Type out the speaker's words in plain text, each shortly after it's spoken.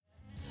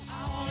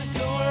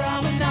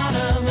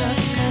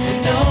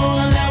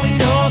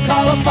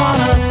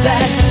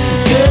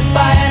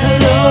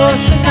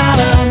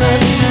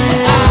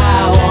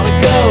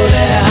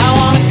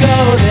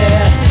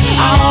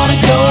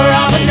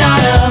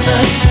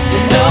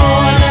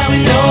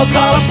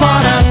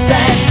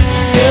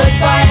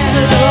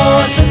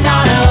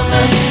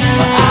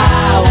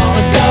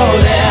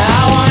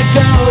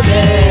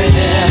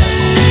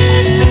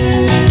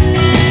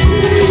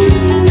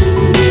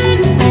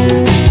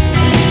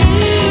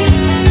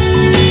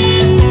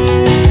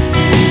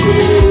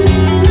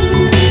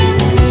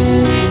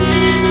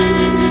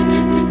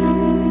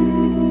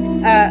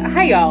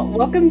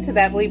Welcome to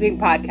That Bleeping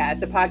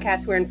Podcast, a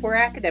podcast wherein four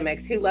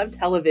academics who love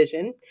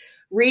television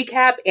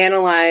recap,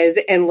 analyze,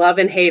 and love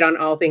and hate on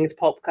all things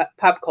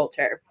pop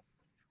culture.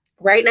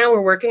 Right now,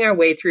 we're working our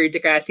way through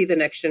Degrassi: The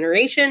Next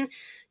Generation,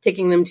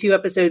 taking them 2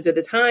 episodes at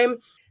a time.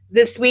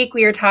 This week,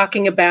 we are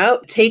talking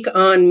about Take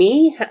On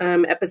Me,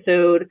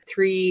 episode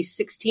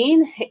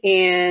 316,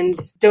 and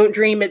Don't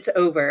Dream It's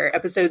Over,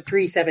 episode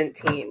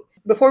 317.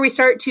 Before we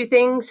start, 2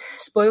 things.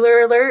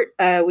 Spoiler alert,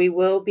 we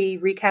will be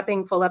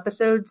recapping full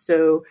episodes,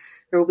 so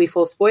there will be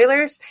full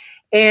spoilers.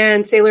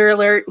 And sailor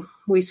alert,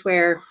 we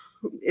swear,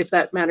 if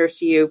that matters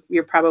to you,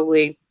 you're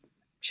probably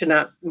should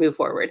not move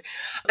forward.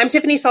 I'm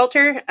Tiffany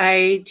Salter.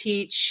 I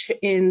teach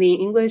in the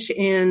English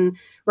and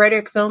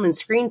Rhetoric, Film, and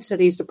Screen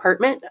Studies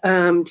department,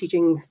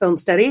 teaching film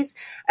studies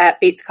at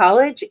Bates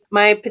College.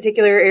 My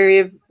particular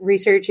area of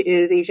research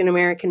is Asian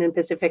American and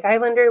Pacific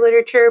Islander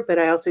literature, but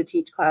I also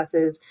teach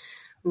classes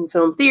in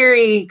film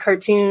theory,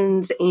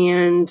 cartoons,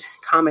 and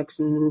comics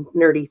and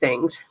nerdy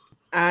things.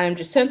 I'm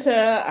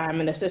Jacinta. I'm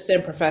an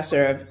assistant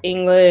professor of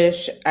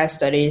English. I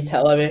study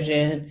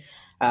television,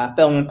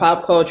 film, and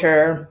pop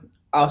culture.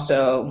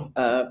 Also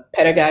a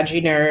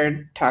pedagogy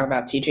nerd, talk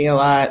about teaching a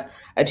lot.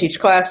 I teach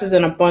classes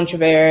in a bunch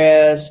of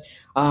areas,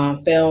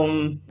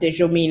 film,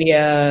 digital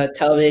media,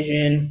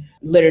 television,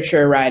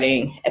 literature,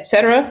 writing,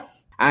 etc.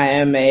 I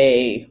am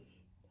a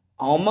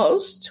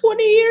almost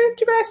 20-year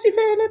Degrassi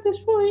fan at this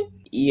point.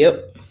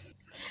 Yep.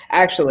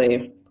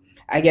 Actually,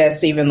 I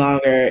guess even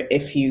longer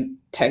if you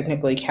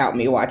technically count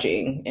me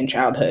watching in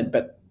childhood,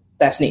 but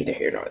that's neither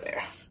here nor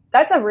there.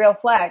 That's a real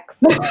flex.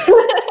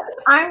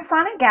 I'm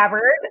Sana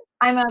Gabbard.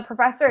 I'm a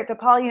professor at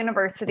DePaul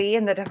University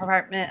in the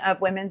Department of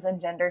Women's and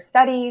Gender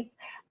Studies.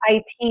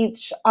 I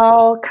teach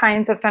all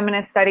kinds of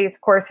feminist studies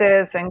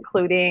courses,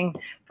 including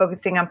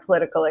focusing on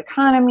political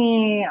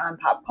economy, on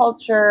pop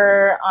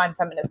culture, on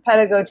feminist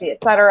pedagogy,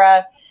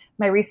 etc.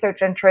 My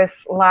research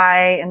interests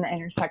lie in the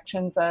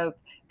intersections of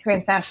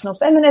transnational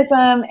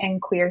feminism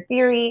and queer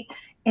theory.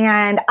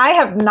 And I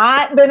have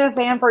not been a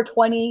fan for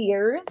 20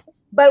 years,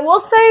 but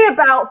we'll say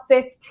about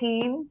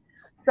 15.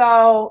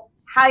 So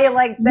how you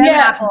like that?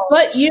 Yeah, apples?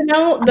 But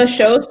the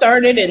show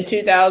started in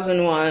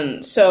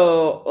 2001,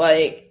 so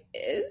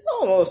it's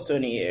almost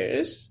 20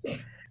 years.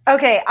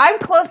 Okay, I'm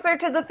closer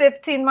to the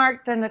 15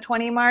 mark than the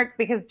 20 mark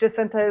because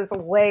Jacinta is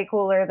way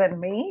cooler than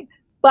me.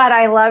 But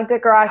I love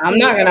Degrassi. I'm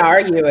not going to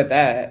argue with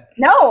that.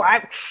 No,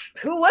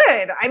 who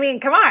would? I mean,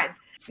 come on.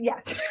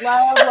 Yes,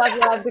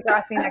 love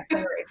Degrassi: Next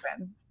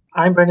Generation.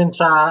 I'm Brendan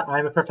Shaw.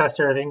 I'm a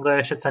professor of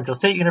English at Central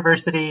State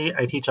University.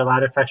 I teach a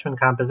lot of freshman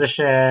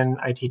composition.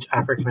 I teach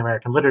African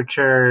American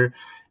literature,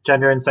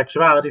 gender and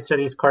sexuality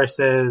studies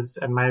courses,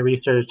 and my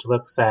research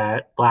looks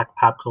at Black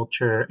pop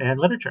culture and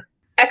literature.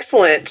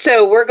 Excellent.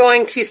 So we're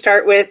going to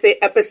start with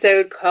the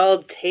episode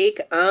called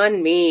Take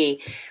On Me,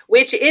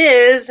 which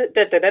is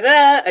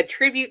a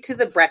tribute to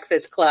the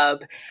Breakfast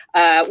Club,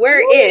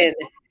 wherein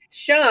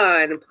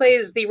Sean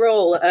plays the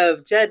role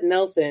of Judd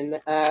Nelson,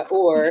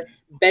 or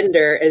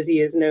Bender, as he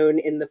is known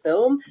in the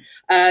film.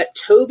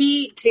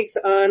 Toby takes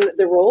on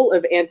the role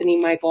of Anthony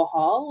Michael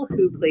Hall,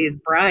 who plays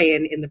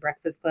Brian in The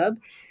Breakfast Club.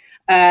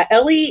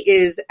 Ellie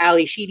is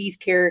Ali Sheedy's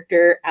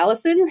character,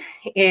 Allison,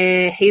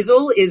 and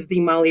Hazel is the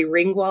Molly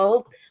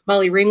Ringwald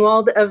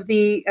of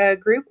the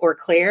group, or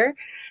Claire.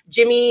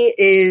 Jimmy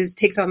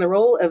takes on the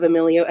role of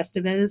Emilio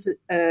Estevez,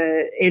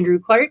 Andrew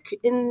Clark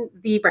in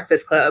The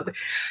Breakfast Club.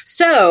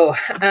 So,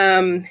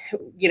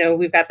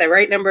 we've got the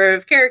right number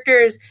of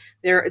characters.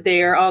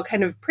 They are all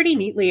kind of pretty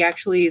neatly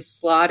actually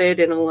slotted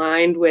and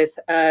aligned with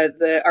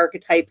the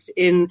archetypes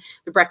in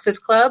The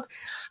Breakfast Club.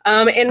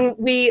 And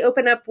we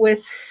open up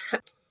with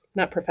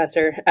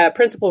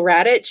Principal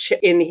Radich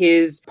in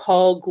his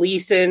Paul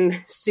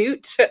Gleason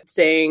suit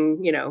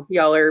saying,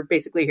 y'all are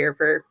basically here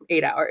for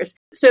 8 hours.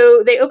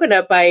 So they open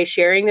up by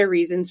sharing their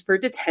reasons for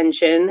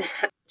detention.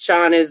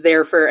 Sean is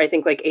there for, I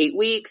think, 8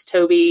 weeks.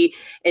 Toby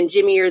and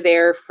Jimmy are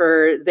there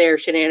for their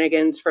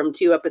shenanigans from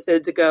 2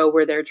 episodes ago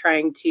where they're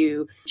trying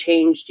to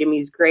change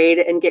Jimmy's grade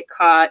and get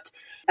caught.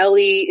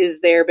 Ellie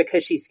is there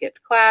because she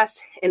skipped class,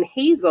 and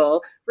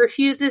Hazel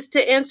refuses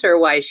to answer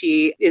why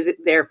she is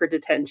there for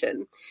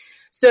detention.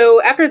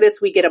 So after this,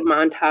 we get a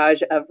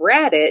montage of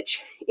Radich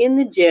in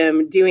the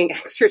gym doing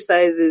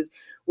exercises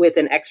with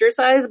an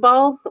exercise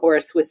ball, or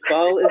a Swiss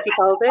ball, as he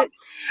calls it.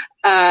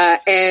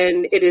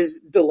 And it is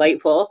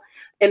delightful.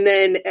 And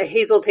then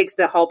Hazel takes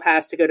the hall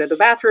pass to go to the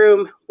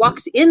bathroom,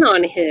 walks in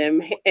on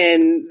him,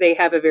 and they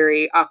have a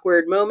very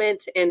awkward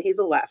moment, and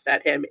Hazel laughs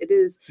at him. It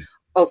is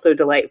also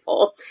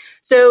delightful.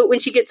 So when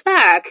she gets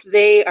back,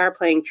 they are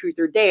playing Truth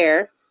or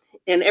Dare.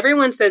 And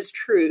everyone says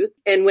truth.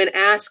 And when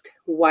asked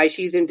why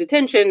she's in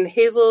detention,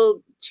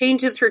 Hazel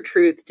changes her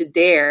truth to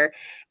dare.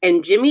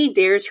 And Jimmy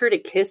dares her to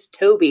kiss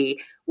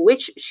Toby,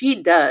 which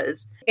she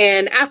does.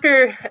 And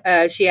after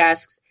she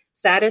asks,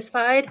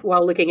 satisfied,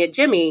 while looking at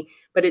Jimmy,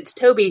 but it's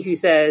Toby who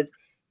says,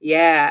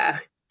 yeah,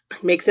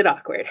 makes it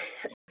awkward.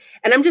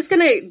 And I'm just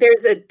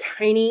there's a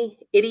tiny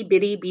itty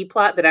bitty B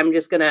plot that I'm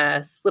just going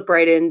to slip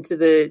right into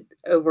the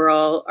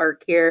overall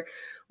arc here,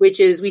 which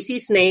is we see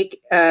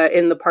Snake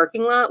in the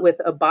parking lot with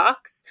a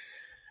box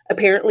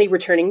apparently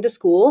returning to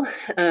school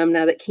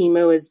now that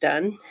chemo is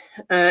done.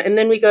 And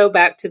then we go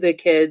back to the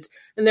kids,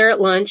 and they're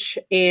at lunch,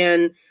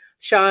 and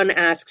Sean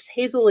asks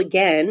Hazel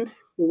again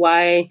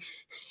why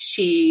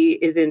she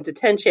is in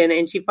detention,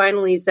 and she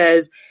finally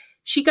says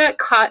she got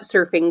caught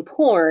surfing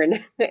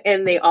porn,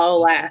 and they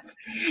all laugh.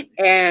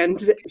 And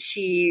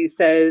she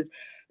says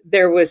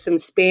there was some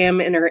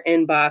spam in her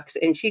inbox,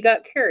 and she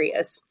got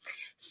curious.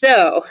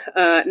 So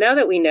now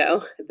that we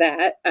know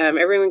that,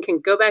 everyone can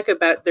go back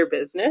about their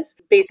business.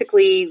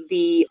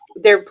 Basically,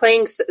 they're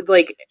playing,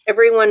 like,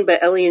 everyone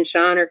but Ellie and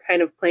Sean are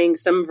kind of playing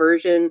some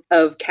version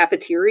of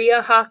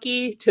cafeteria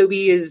hockey.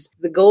 Toby is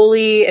the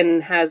goalie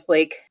and has,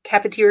 like,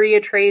 cafeteria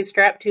trays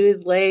strapped to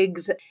his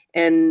legs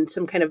and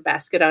some kind of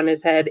basket on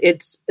his head.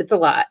 It's a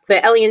lot.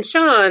 But Ellie and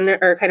Sean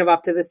are kind of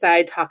off to the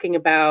side talking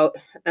about,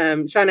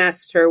 Sean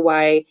asks her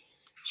why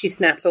she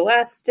snaps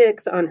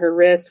elastics on her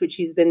wrist, which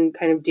she's been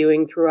kind of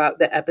doing throughout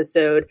the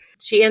episode.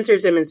 She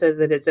answers him and says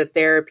that it's a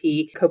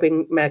therapy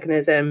coping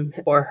mechanism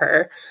for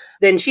her.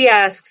 Then she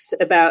asks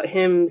about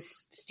him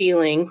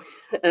stealing,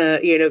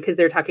 because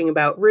they're talking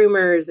about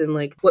rumors and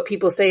like what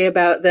people say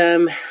about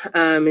them.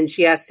 And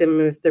she asks him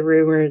if the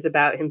rumors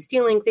about him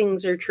stealing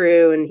things are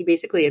true. And he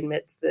basically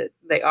admits that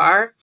they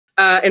are.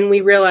 And we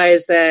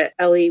realize that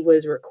Ellie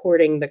was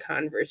recording the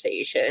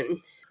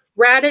conversation.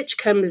 Radich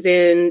comes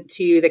in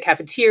to the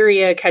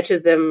cafeteria,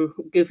 catches them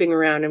goofing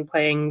around and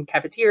playing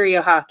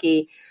cafeteria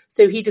hockey.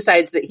 So he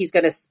decides that he's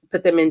going to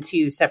put them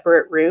into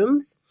separate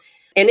rooms.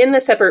 And in the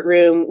separate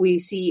room, we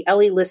see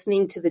Ellie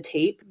listening to the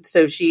tape.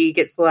 So she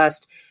gets the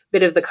last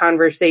bit of the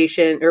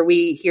conversation, or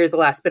we hear the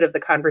last bit of the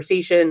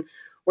conversation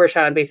where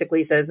Sean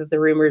basically says that the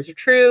rumors are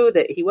true,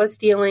 that he was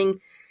stealing.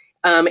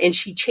 And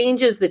she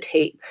changes the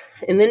tape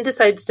and then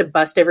decides to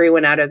bust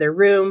everyone out of their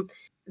room.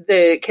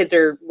 The kids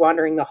are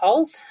wandering the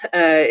halls.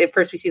 At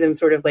first, we see them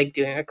sort of like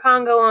doing a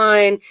conga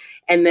line,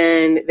 and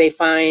then they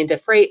find a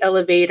freight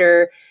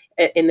elevator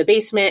in the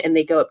basement, and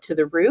they go up to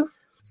the roof.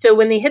 So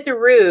when they hit the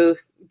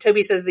roof,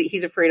 Toby says that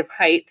he's afraid of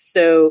heights,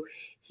 so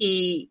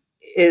he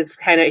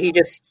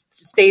just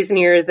stays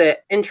near the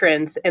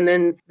entrance, and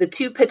then the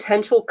two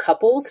potential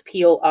couples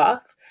peel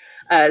off.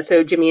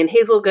 So Jimmy and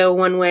Hazel go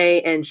one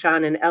way, and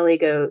Sean and Ellie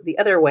go the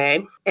other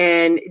way,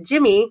 and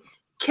Jimmy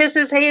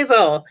kisses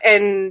Hazel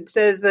and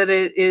says that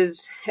it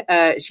is,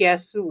 she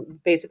asks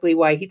basically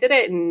why he did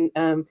it.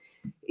 And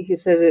he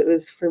says it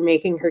was for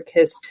making her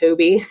kiss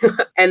Toby.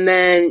 And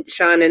then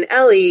Sean and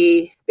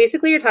Ellie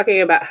basically are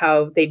talking about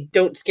how they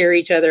don't scare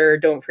each other or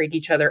don't freak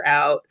each other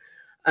out.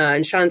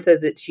 And Sean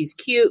says that she's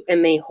cute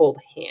and they hold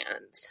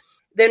hands.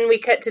 Then we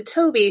cut to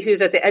Toby,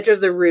 who's at the edge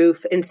of the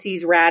roof and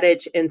sees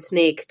Radich and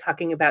Snake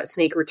talking about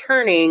Snake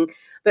returning,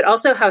 but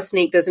also how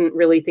Snake doesn't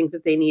really think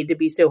that they need to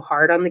be so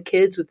hard on the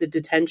kids with the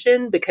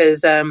detention,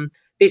 because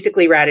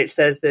basically Radich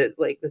says that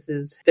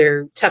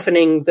they're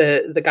toughening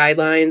the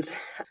guidelines.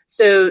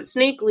 So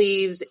Snake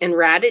leaves and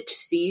Radich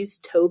sees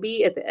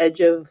Toby at the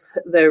edge of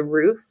the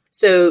roof.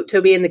 So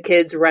Toby and the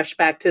kids rush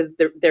back to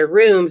their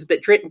rooms,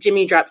 but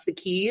Jimmy drops the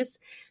keys.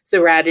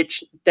 So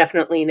Radich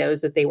definitely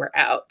knows that they were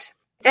out.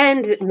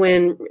 And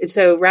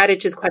so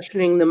Radich is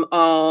questioning them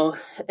all,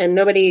 and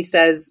nobody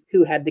says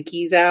who had the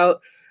keys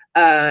out.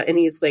 And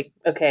he's like,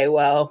 okay,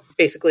 well,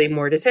 basically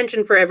more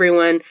detention for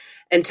everyone.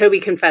 And Toby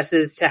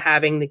confesses to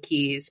having the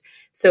keys.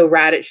 So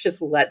Radich just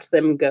lets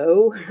them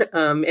go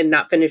and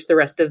not finish the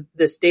rest of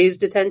this day's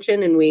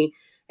detention. And we,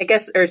 I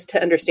guess, are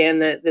to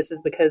understand that this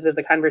is because of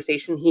the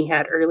conversation he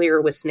had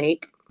earlier with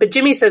Snake. But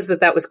Jimmy says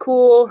that was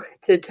cool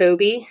to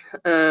Toby.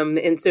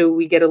 And so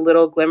we get a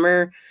little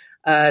glimmer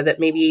that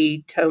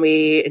maybe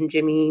Toby and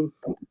Jimmy,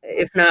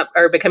 if not,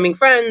 are becoming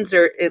friends,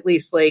 or at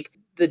least like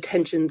the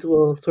tensions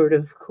will sort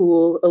of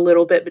cool a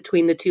little bit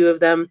between the two of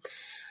them.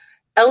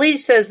 Ellie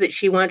says that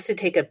she wants to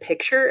take a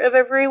picture of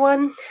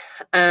everyone,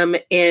 and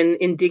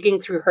in digging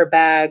through her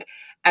bag,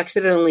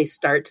 accidentally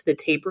starts the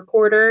tape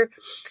recorder.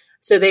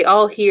 So they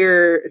all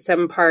hear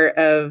some part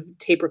of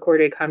tape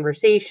recorded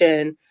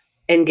conversation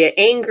and get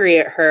angry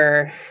at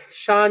her.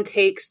 Sean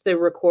takes the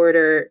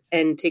recorder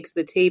and takes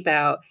the tape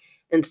out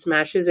and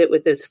smashes it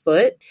with his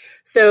foot.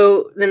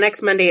 So the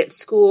next Monday at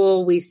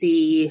school, we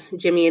see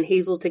Jimmy and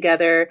Hazel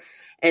together,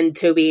 and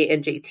Toby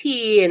and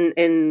JT,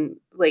 and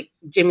like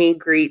Jimmy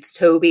greets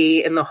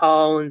Toby in the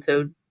hall. And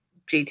so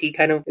JT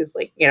kind of is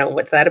like,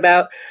 what's that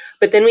about?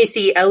 But then we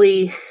see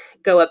Ellie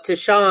go up to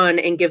Sean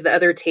and give the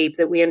other tape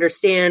that we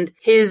understand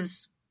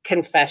his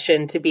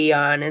confession to be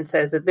on, and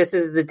says that this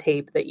is the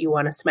tape that you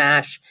want to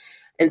smash.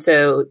 And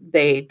so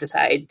they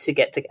decide to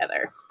get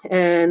together.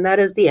 And that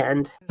is the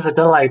end. It's a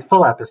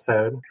delightful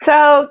episode.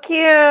 So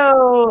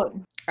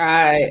cute.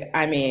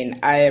 I mean,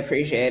 I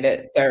appreciate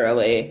it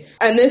thoroughly.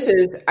 And this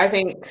is, I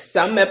think,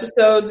 some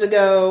episodes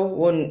ago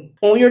when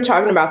we were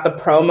talking about the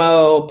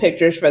promo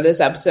pictures for this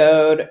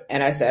episode,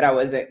 and I said I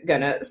wasn't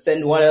going to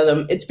send one of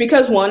them. It's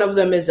because one of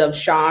them is of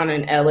Sean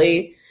and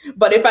Ellie.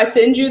 But if I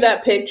send you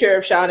that picture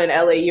of Sean and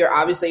Ellie, you're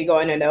obviously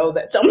going to know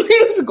that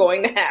something's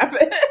going to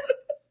happen.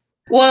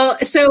 Well,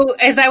 so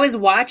as I was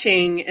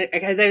watching,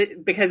 because I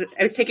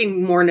was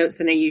taking more notes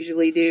than I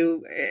usually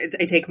do,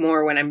 I take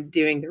more when I'm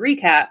doing the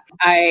recap.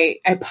 I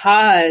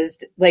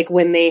paused like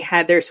when they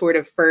had their sort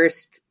of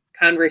first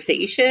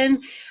conversation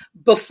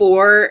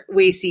before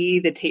we see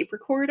the tape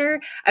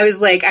recorder. I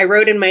was like, I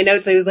wrote in my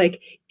notes, I was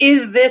like,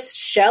 is this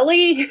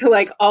Shelley?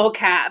 Like all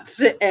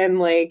caps, and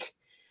like,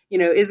 you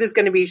know, is this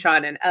going to be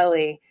Sean and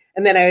Ellie?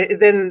 And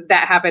then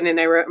that happened, and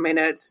I wrote in my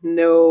notes,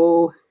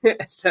 no.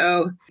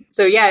 So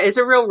yeah, it's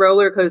a real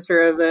roller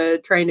coaster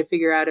of trying to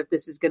figure out if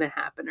this is going to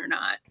happen or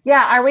not.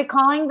 Yeah, are we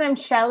calling them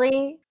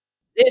Shelley?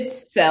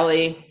 It's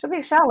Shelly. Should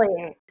be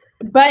Shelley.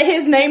 But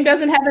his name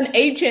doesn't have an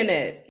H in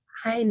it.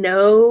 I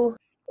know.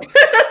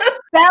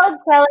 Spelled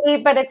Shelley,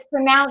 but it's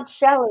pronounced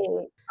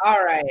Shelley.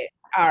 All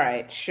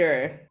right,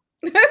 sure.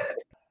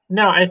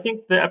 No, I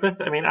think the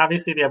episode, I mean,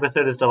 obviously the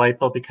episode is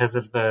delightful because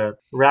of the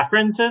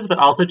references, but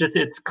also just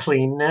its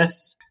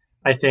cleanness.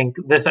 I think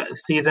this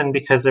season,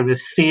 because it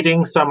was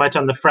seeding so much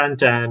on the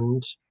front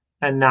end,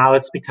 and now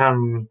it's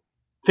become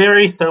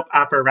very soap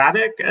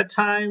operatic at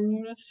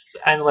times,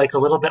 and like a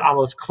little bit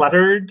almost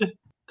cluttered,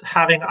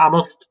 having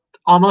almost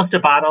a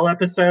bottle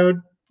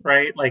episode,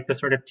 right? Like the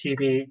sort of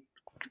TV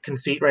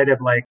conceit, right,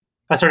 of like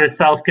a sort of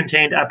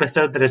self-contained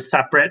episode that is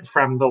separate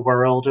from the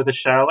world or the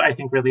show, I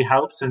think really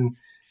helps. And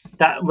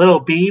that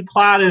little B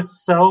plot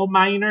is so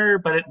minor,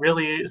 but it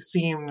really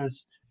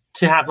seems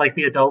to have like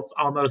the adults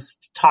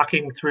almost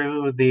talking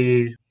through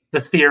the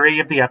theory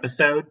of the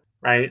episode,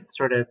 right?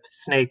 Sort of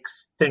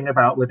Snake's thing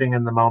about living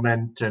in the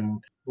moment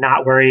and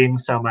not worrying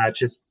so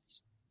much.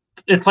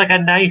 It's like a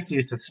nice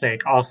use of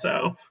Snake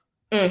also.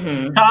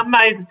 Mm-hmm. Some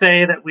might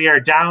say that we are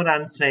down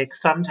on Snake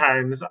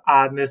sometimes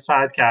on this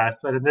podcast,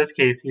 but in this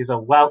case, he's a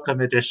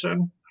welcome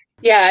addition.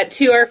 Yeah,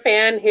 to our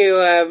fan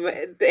who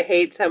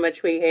hates how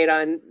much we hate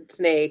on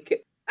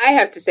Snake, I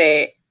have to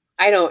say,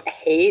 I don't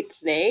hate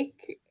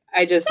Snake.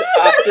 I just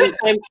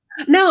oftentimes...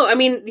 No, I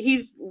mean,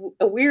 he's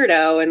a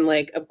weirdo, and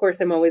like, of course,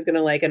 I'm always going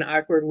to like an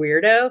awkward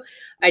weirdo.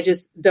 I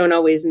just don't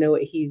always know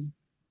what he's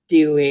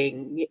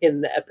doing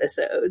in the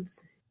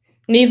episodes.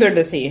 Neither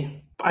does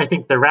he. I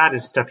think the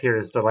radish stuff here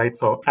is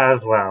delightful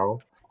as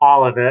well.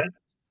 All of it.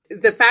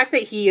 The fact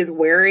that he is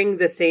wearing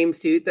the same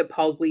suit that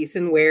Paul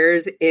Gleason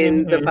wears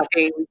in the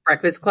fucking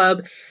Breakfast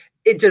Club,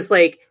 it just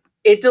like,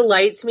 it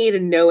delights me to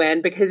no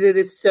end because it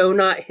is so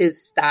not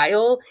his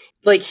style.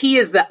 Like he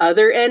is the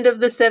other end of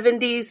the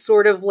 70s,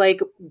 sort of like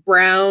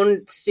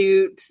brown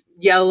suit,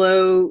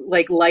 yellow,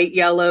 like light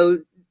yellow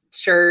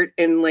shirt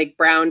and like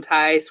brown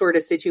tie sort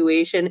of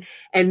situation.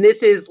 And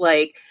this is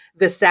like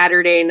the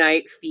Saturday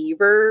Night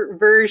Fever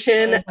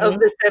version of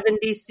the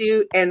 70s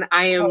suit. And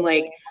I am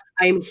like,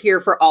 I'm here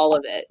for all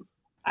of it.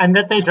 And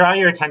that they draw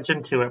your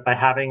attention to it by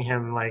having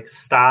him like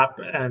stop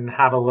and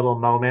have a little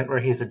moment where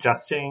he's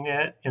adjusting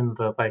it in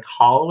the like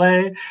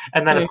hallway.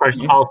 And then of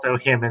course also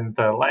him in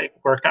the like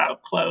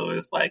workout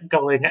clothes, like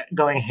going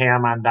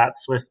ham on that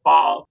Swiss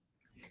ball.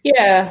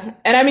 Yeah.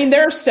 And I mean,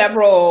 there are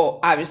several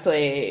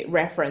obviously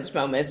reference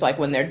moments, like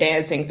when they're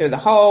dancing through the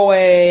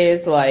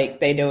hallways, like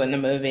they do in the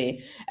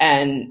movie,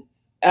 and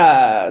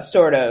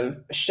sort of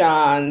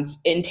Sean's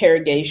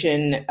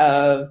interrogation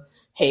of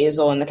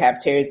Hazel in the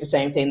cafeteria is the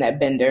same thing that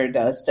Bender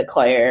does to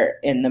Claire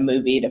in the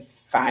movie to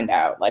find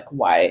out like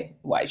why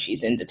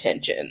she's in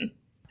detention.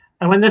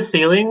 And when the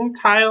ceiling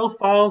tile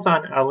falls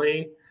on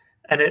Ellie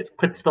and it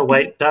puts the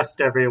white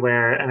dust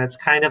everywhere, and it's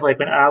kind of like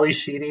when Ali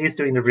Sheedy is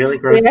doing the really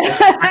gross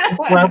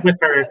club with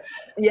her,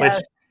 which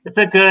it's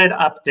a good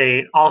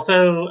update.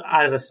 Also,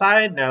 as a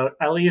side note,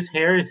 Ellie's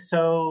hair is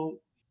so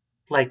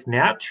like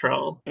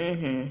natural.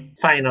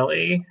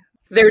 Finally,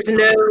 there's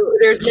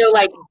no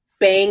like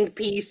bang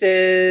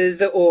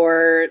pieces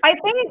or I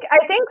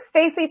think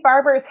Stacey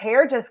Farber's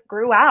hair just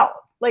grew out.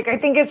 Like I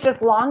think it's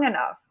just long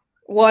enough.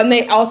 Well, and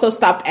they also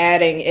stopped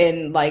adding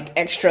in like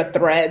extra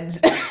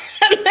threads.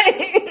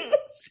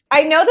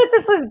 I know that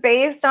this was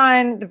based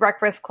on The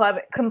Breakfast Club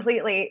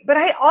completely, but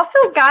I also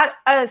got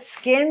a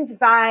Skins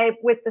vibe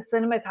with the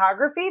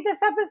cinematography this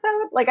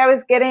episode. Like I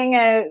was getting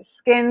a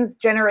Skins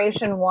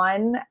Generation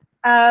 1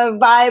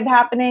 vibe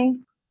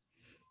happening.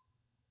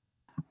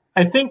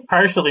 I think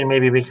partially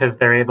maybe because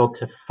they're able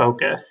to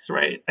focus,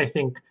 right? I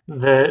think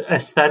the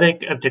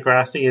aesthetic of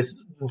Degrassi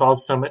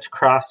involves so much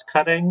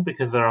cross-cutting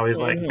because they're always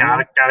like,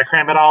 gotta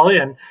cram it all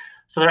in.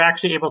 So they're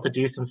actually able to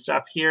do some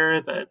stuff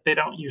here that they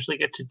don't usually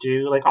get to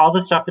do. Like all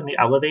the stuff in the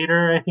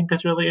elevator, I think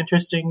is really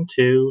interesting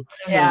too.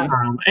 Yeah.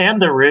 And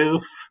the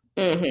roof.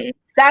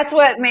 That's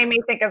what made me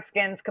think of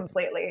Skins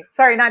completely.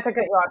 Sorry, not to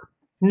cut you off.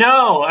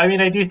 No, I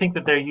mean, I do think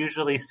that they're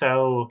usually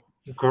so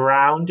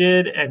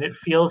grounded and it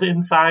feels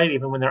inside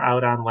even when they're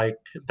out on like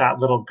that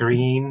little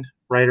green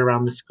right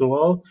around the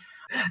school.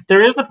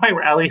 There is a point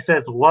where Ellie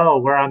says, "Whoa,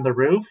 we're on the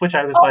roof," which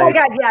I was like, my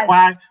God,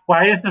 yes.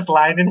 Why is this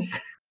line in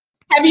here?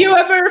 Have you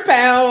ever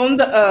found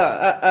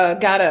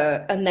got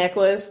a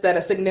necklace that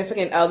a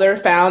significant other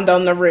found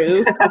on the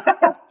roof?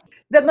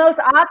 The most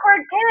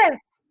awkward kiss.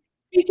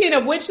 Speaking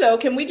of which, though,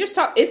 can we just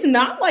talk? It's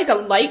not like a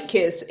light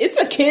kiss. It's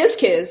a kiss.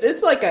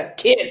 It's like a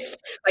kiss.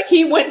 Like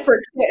he went for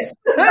kiss.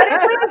 But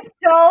it was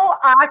so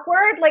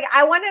awkward. Like,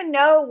 I want to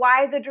know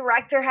why the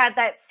director had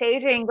that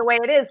staging the way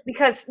it is,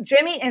 because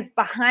Jimmy is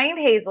behind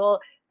Hazel,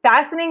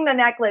 fastening the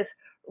necklace,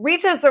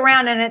 reaches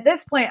around, and at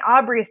this point,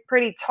 Aubrey's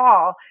pretty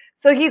tall.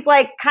 So he's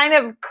like kind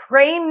of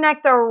crane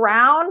necked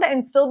around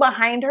and still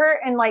behind her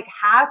and like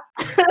half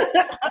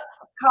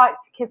caught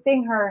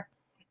kissing her.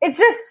 It's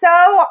just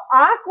so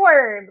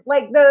awkward.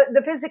 Like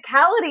the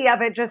physicality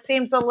of it just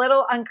seems a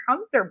little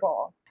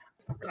uncomfortable.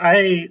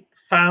 I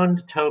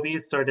found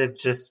Toby's sort of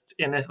just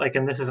and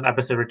this is an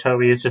episode where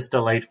Toby is just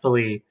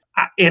delightfully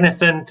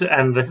innocent,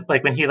 and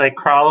like when he like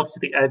crawls to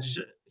the edge,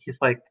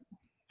 he's like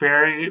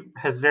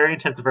has very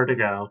intense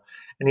vertigo,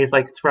 and he's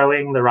like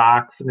throwing the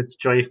rocks, and it's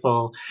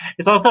joyful.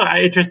 It's also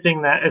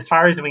interesting that as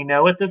far as we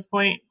know at this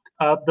point,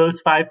 of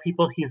those 5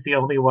 people, he's the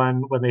only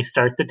one when they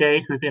start the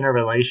day who's in a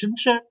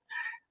relationship.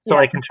 So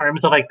like in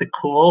terms of like the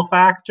cool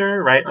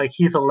factor, right? Like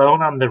he's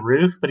alone on the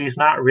roof, but he's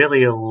not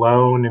really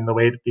alone in the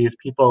way that these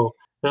people,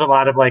 there's a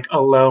lot of like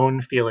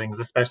alone feelings,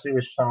 especially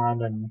with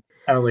Sean and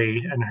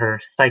Ellie and her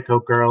psycho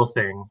girl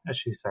thing, as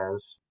she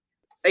says.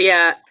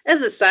 Yeah.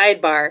 As a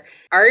sidebar,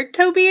 are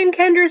Toby and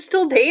Kendra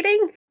still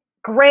dating?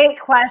 Great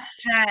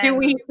question. Do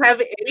we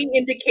have any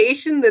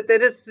indication that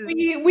is...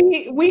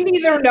 We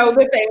neither know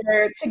that they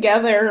are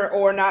together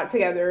or not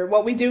together.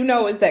 What we do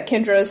know is that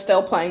Kendra is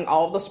still playing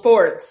all the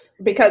sports,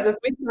 because as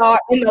we saw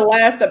in the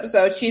last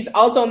episode, she's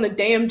also on the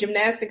damn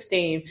gymnastics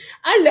team.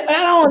 I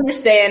don't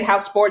understand how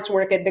sports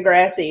work at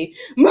Degrassi.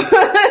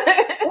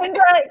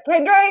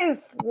 Kendra is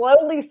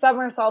slowly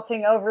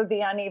somersaulting over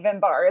the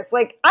uneven bars.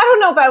 Like, I don't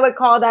know if I would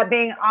call that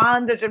being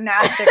on the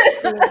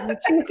gymnastics team.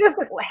 She's just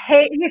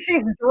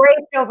she's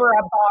draped over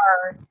a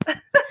bar.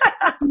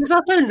 She's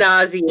also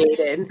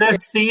nauseated. The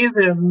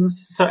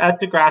seasons, so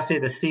at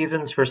Degrassi, the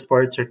seasons for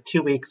sports are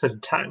 2 weeks at a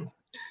time.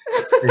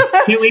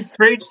 There's 2 weeks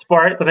for each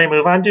sport, then they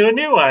move on to a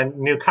new one.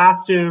 New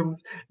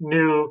costumes,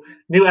 new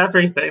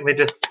everything.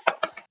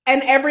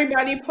 And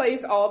everybody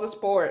plays all the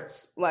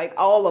sports, like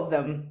all of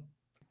them.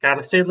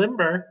 Gotta stay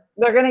limber.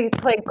 They're going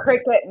to play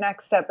cricket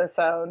next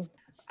episode.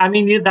 I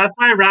mean, that's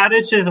why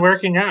Raditch is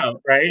working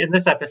out, right? In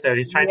this episode,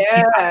 he's trying to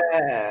keep up.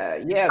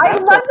 Yeah. I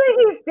love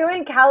that he's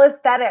doing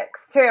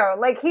calisthenics, too.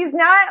 Like, he's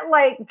not,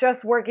 like,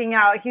 just working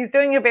out. He's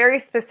doing a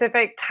very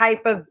specific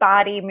type of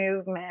body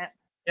movement.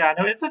 Yeah,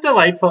 no, it's a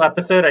delightful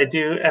episode. I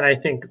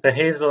think the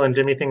Hazel and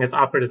Jimmy thing, as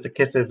awkward as the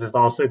kisses, has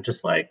also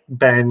just, like,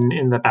 been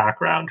in the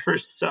background for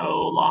so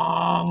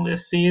long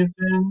this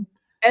season.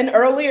 And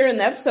earlier in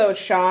the episode,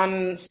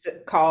 Sean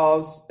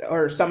calls,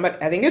 or somebody,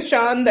 I think it's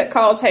Sean that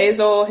calls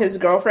Hazel his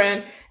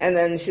girlfriend. And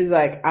then she's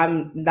like,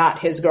 I'm not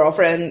his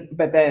girlfriend.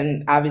 But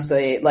then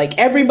obviously, like,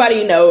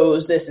 everybody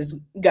knows this is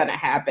gonna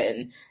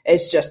happen.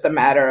 It's just a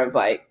matter of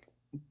like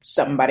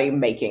somebody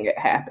making it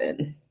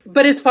happen.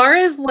 But as far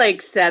as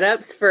like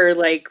setups for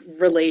like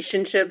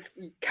relationships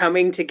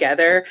coming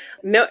together,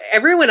 no,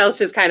 everyone else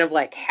just kind of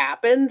like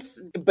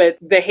happens. But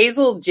the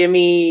Hazel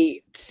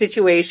Jimmy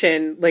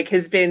situation like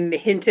has been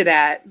hinted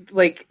at,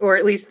 like, or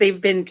at least they've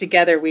been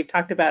together. We've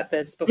talked about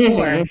this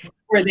before,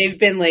 where they've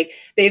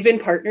been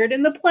partnered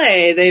in the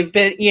play. They've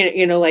been,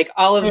 you know, like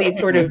all of these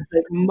sort of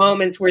like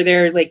moments where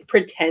they're like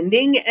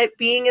pretending at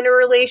being in a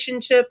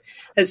relationship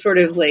as sort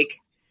of like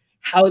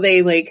how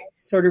they like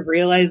sort of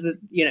realize that,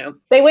 you know,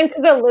 they went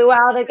to the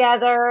luau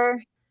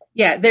together.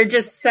 Yeah, they're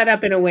just set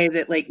up in a way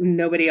that like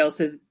nobody else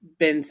has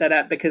been set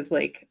up, because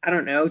like, I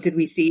don't know, did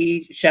we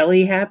see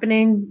Shelley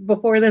happening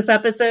before this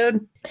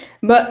episode?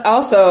 But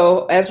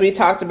also, as we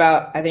talked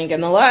about, I think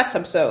in the last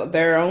episode,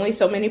 there are only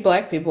so many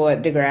Black people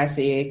at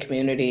Degrassi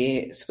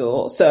Community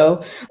School.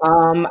 So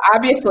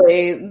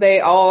obviously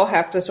they all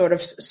have to sort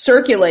of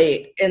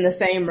circulate in the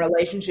same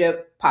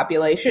relationship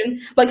population.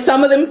 Like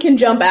some of them can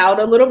jump out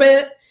a little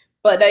bit,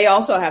 but they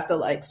also have to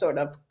like sort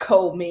of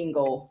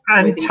co-mingle.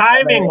 And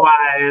timing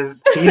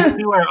wise, these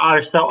two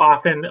are so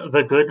often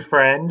the good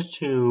friend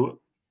to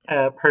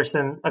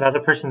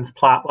another person's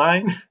plot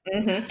line.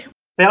 Mm-hmm.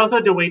 They also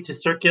had to wait to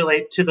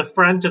circulate to the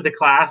front of the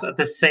class at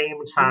the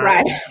same time.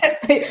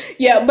 Right.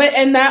 Yeah,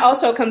 and that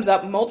also comes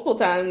up multiple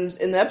times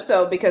in the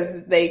episode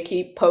because they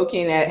keep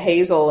poking at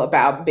Hazel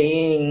about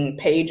being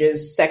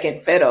Paige's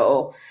second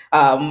fiddle,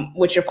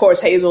 which of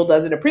course Hazel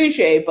doesn't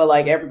appreciate, but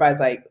like everybody's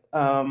like,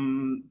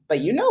 but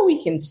you know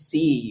we can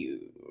see you,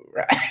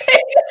 right?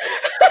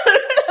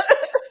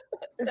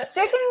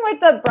 Sticking with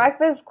the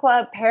Breakfast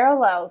Club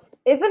parallels,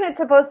 isn't it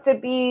supposed to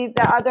be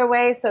the other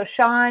way? So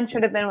Sean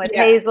should have been with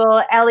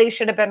Hazel, Ellie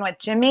should have been with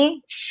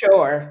Jimmy.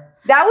 Sure.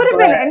 That would have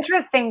been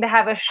interesting to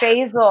have a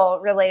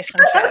Shazel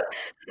relationship.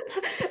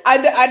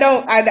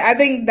 I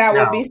think that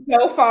would be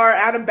so far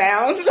out of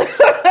bounds.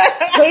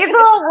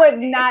 Hazel would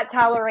not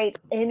tolerate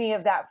any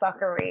of that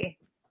fuckery.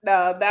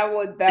 No, that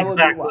would be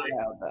wild.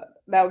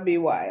 That would be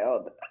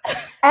wild.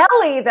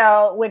 Ellie,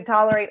 though, would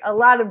tolerate a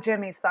lot of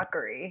Jimmy's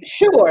fuckery.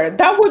 Sure,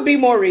 that would be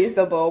more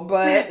reasonable.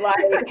 But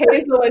like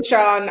Hazel and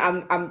Sean,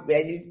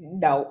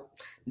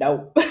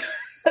 no.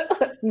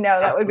 No,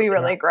 that would be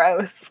really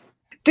gross.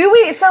 Do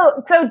we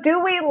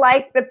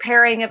like the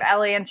pairing of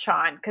Ellie and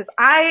Sean? Because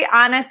I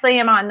honestly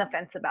am on the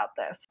fence about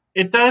this.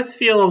 It does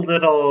feel a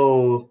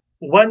little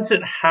once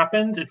it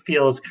happens, it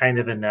feels kind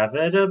of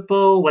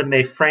inevitable when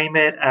they frame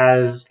it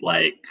as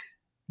like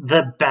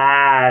the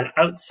bad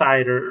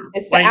outsider.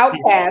 It's the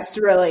outcast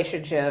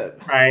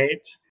relationship.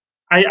 Right.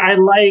 I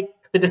like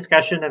the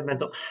discussion of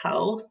mental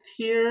health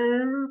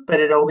here, but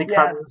it only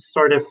comes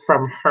sort of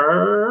from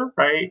her,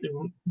 right?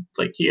 And,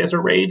 like, he has a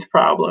rage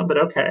problem, but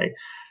okay.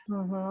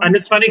 And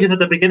it's funny because at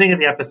the beginning of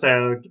the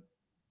episode,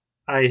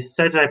 I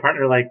said to my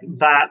partner, like,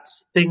 that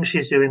thing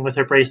she's doing with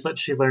her bracelet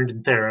she learned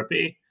in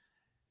therapy,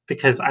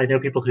 because I know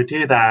people who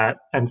do that.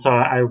 And so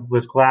I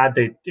was glad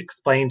they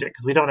explained it,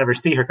 because we don't ever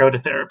see her go to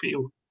therapy.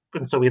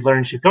 And so we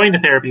learned she's going to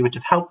therapy, which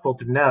is helpful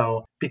to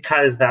know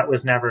because that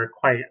was never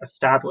quite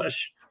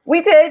established.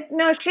 We did.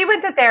 No, she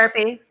went to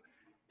therapy.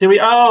 Did we?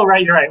 Oh,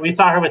 right. You're right. We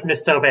saw her with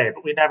Miss Sauvé,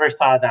 but we never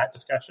saw that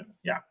discussion.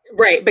 Yeah.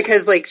 Right.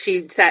 Because like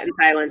she sat in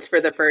silence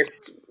for the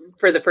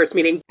first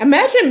meeting.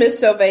 Imagine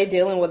Miss Sauvé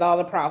dealing with all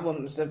the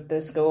problems of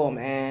this school,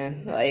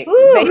 man. Like,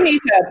 they need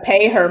to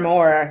pay her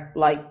more,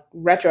 like,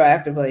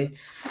 retroactively.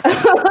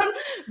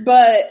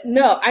 But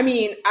no, I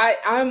mean,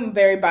 I'm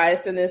very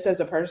biased in this as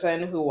a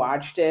person who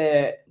watched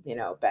it, you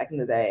know, back in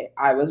the day.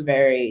 I was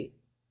very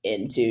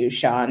into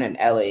Sean and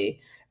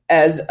Ellie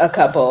as a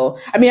couple.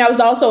 I mean, I was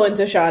also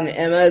into Sean and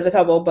Emma as a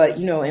couple, but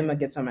you know, Emma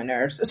gets on my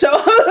nerves. So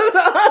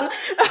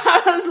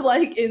I was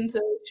like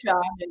into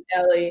Sean and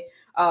Ellie.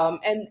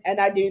 And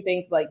I do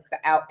think like the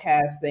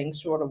outcast thing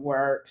sort of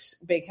works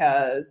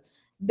because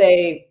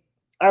I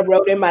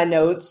wrote in my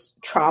notes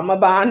trauma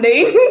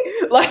bonding.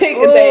 Like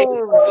they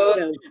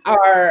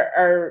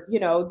are,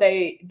 you know,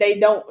 they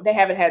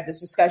haven't had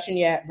this discussion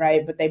yet,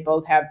 right? But they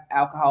both have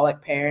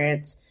alcoholic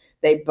parents.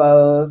 They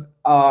both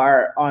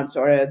are on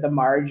sort of the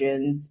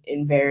margins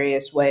in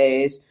various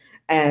ways.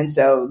 And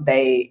so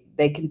they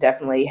can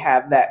definitely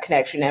have that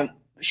connection. And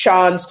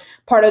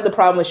part of the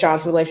problem with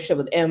Sean's relationship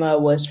with Emma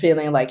was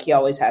feeling like he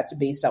always had to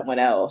be someone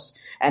else.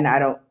 And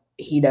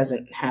he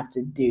doesn't have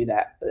to do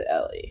that with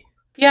Ellie.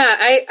 Yeah,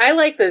 I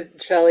like the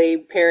Shelley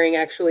pairing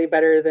actually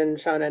better than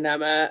Sean and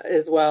Emma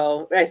as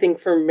well. I think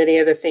for many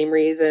of the same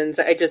reasons.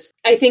 I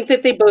think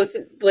that they both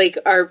like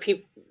are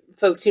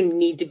folks who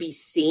need to be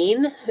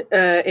seen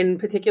in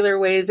particular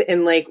ways,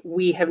 and like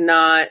we have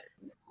not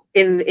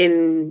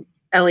in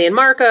Ellie and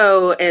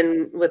Marco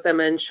and with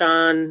Emma and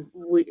Sean,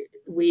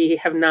 we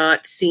have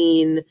not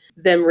seen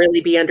them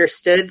really be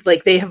understood.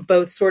 Like they have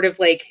both sort of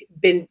like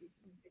been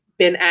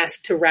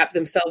asked to wrap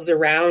themselves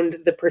around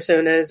the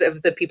personas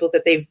of the people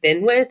that they've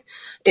been with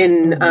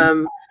in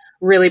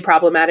really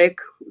problematic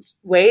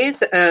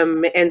ways.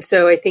 And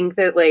so I think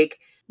that like,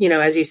 you know,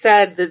 as you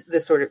said, the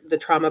sort of the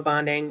trauma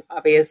bonding,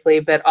 obviously,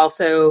 but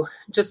also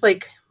just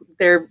like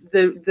their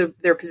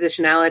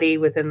positionality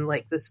within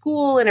like the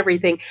school and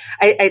everything.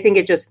 I think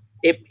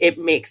it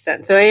makes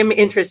sense. So I am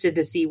interested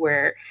to see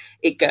where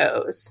it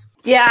goes.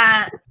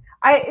 Yeah.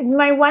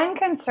 My one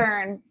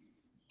concern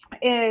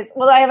is,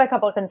 well, I have a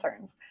couple of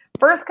concerns.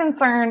 First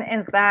concern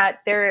is that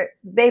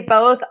they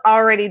both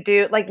already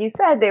do, like you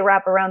said, they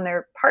wrap around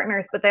their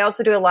partners, but they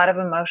also do a lot of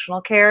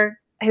emotional care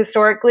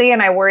historically.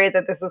 And I worry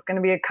that this is going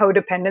to be a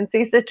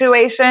codependency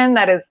situation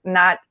that is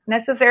not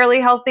necessarily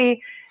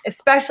healthy,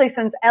 especially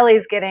since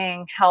Ellie's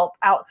getting help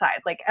outside.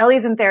 Like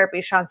Ellie's in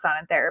therapy, Sean's not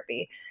in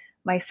therapy.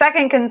 My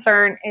second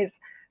concern is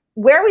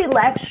where we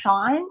left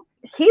Sean.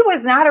 He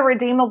was not a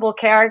redeemable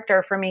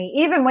character for me,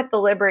 even with the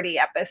Liberty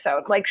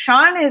episode. Like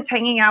Sean is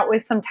hanging out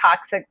with some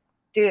toxic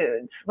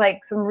dudes,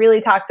 like some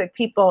really toxic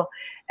people.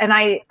 And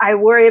I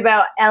worry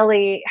about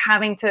Ellie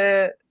having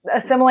to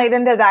assimilate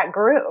into that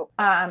group,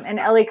 and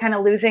Ellie kind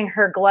of losing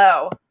her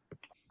glow.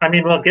 I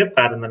mean, we'll get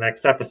that in the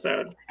next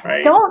episode,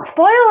 right? Don't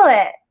spoil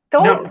it.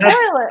 Spoil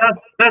it.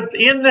 That's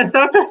in this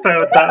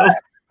episode, though.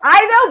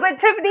 I know, but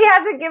Tiffany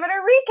hasn't given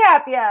a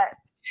recap yet.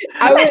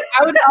 I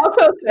would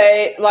also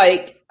say,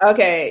 like,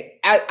 okay,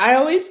 I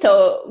always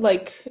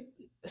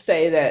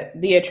say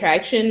that the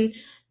attraction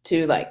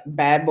to like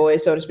bad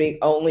boys, so to speak,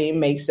 only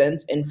makes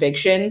sense in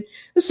fiction.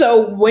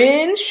 So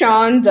when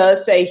Sean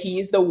does say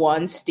he's the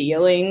one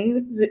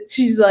stealing,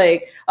 she's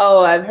like,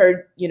 oh, I've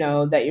heard, you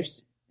know, that you're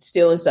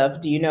stealing stuff.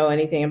 Do you know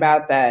anything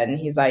about that? And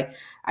he's like,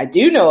 I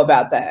do know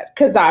about that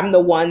because I'm the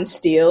one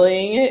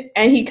stealing it.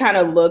 And he kind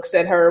of looks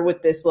at her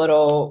with this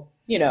little,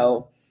 you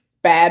know,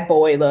 bad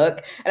boy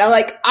look. And I'm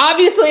like,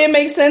 obviously it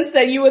makes sense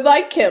that you would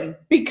like him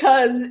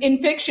because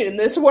in fiction,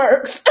 this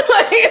works.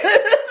 Like,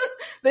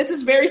 this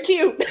is very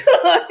cute.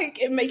 Like,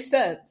 it makes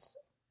sense.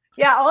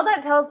 Yeah, all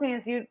that tells me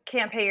is you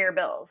can't pay your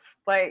bills.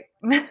 Like,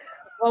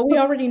 well, we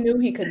already knew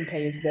he couldn't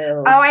pay his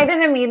bills. Oh, I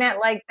didn't mean it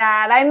like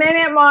that. I meant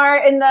it more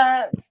in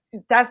the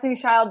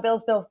Destiny's Child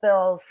bills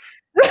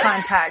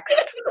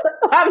context.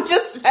 I'm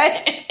just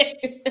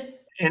saying.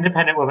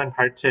 Independent Woman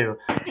Part 2.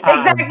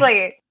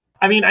 Exactly.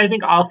 I mean, I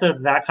think also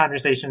that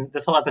conversation,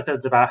 this whole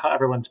episode's about how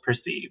everyone's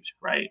perceived,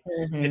 right?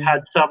 Mm-hmm. We've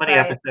had so many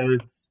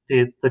episodes,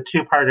 the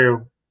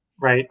two-parter,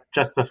 right,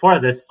 just before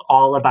this,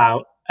 all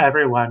about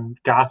everyone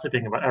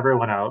gossiping about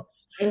everyone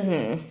else.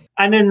 Mm-hmm.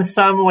 And in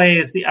some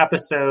ways, the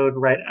episode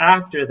right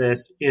after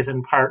this is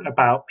in part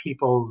about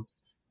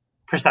people's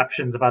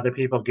perceptions of other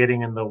people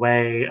getting in the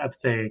way of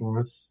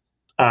things.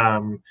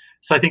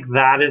 So I think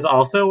that is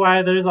also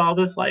why there's all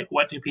this, like,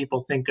 what do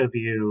people think of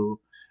you?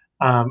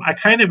 I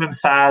kind of am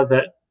sad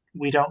that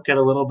we don't get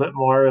a little bit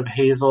more of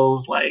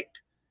Hazel's, like,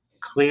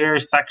 clear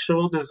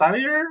sexual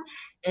desire.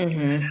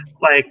 Mm-hmm.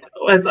 Like,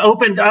 it's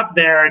opened up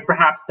there, and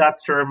perhaps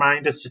that's to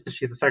remind us just that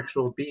she's a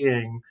sexual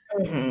being.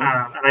 Mm-hmm.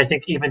 And I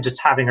think even just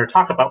having her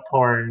talk about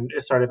porn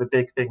is sort of a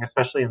big thing,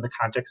 especially in the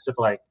context of,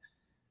 like,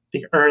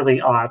 the early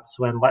aughts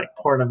when, like,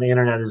 porn on the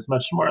internet is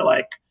much more,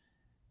 like,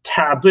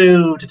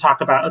 taboo to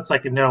talk about. It's,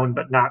 like, known,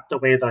 but not the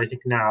way that I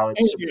think now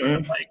it's sort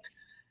of, like,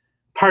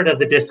 part of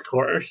the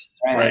discourse,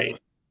 right?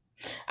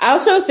 I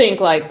also think,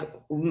 like,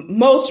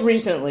 most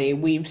recently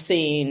we've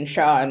seen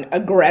Sean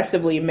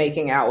aggressively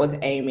making out with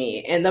Amy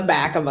in the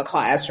back of a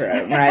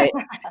classroom, right?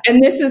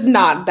 And this is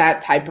not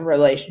that type of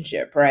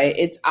relationship, right?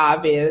 It's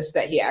obvious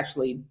that he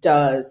actually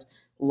does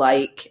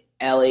like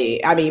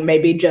Ellie. I mean,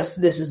 maybe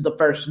just this is the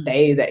first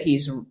day that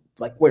he's,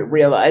 like, we're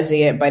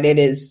realizing it, but it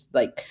is,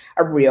 like,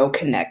 a real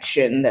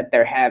connection that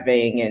they're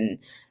having and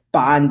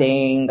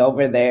bonding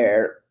over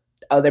their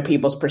other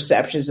people's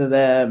perceptions of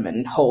them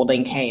and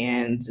holding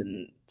hands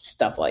and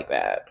stuff like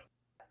that.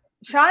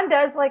 Sean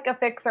does like a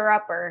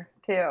fixer-upper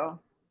too.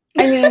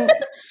 I mean,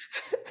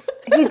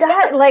 he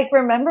does. Like,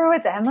 remember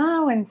with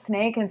Emma when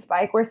Snake and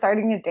Spike were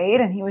starting to date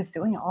and he was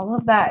doing all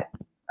of that?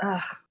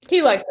 Ugh.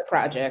 He likes the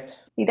project.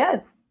 He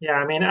does. Yeah,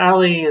 I mean,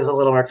 Ellie is a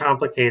little more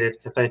complicated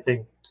because I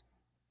think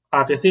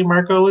obviously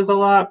Marco is a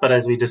lot, but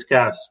as we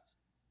discussed,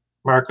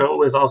 Marco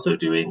was also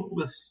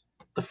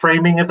the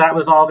framing of that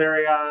was all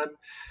very odd.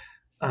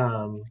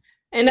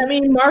 And I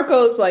mean,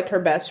 Marco's like her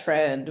best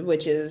friend,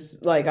 which is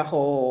like a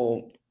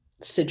whole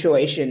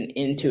situation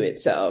into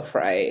itself,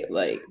 right?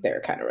 Like their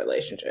kind of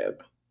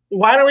relationship.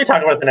 Why don't we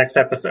talk about the next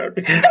episode?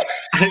 Because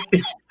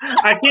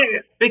I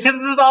can't, because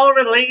this is all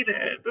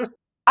related.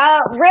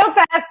 Real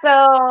fast,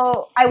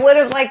 so I would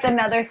have liked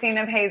another scene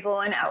of Hazel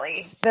and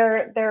Ellie.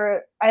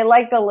 I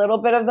liked a little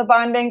bit of the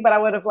bonding, but I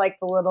would have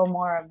liked a little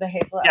more of the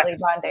Hazel-Ellie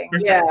bonding.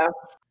 Yeah.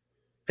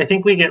 I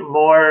think we get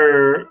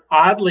more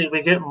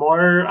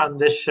on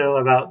this show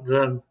about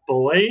the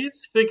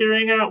boys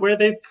figuring out where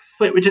they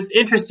fit, which is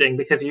interesting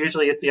because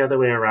usually it's the other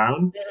way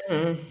around.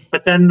 Mm-hmm.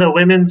 But then the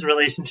women's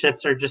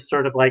relationships are just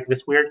sort of like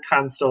this weird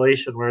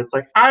constellation where it's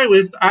like,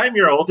 I'm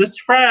your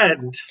oldest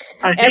friend.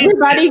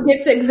 Everybody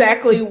gets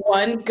exactly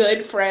one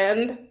good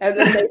friend, and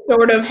then they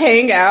sort of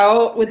hang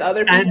out with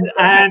other people.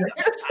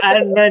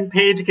 And then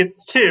Paige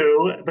gets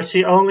two, but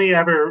she only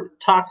ever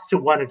talks to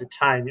one at a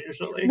time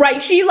usually.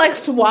 Right, she like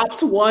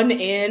swaps one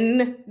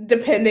in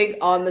depending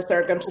on the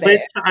circumstance.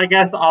 Which I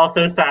guess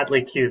also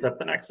sadly cues up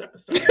the next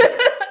episode.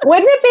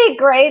 Wouldn't it be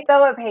great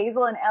though if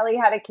Hazel and Ellie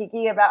had a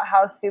kiki about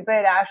how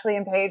stupid Ashley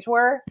and Paige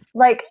were?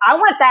 Like, I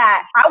want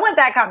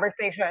that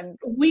conversation.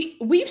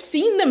 We've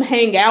seen them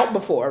hang out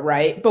before,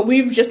 right? But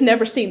we've just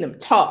never seen them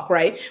talk,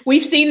 right?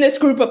 We've seen this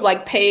group of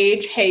like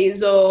Paige,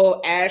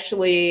 Hazel,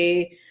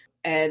 Ashley,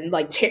 and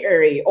like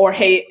Terry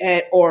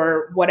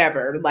or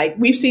whatever. Like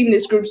we've seen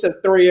these groups of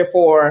 3 or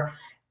 4,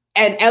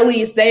 and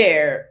Ellie's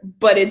there,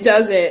 but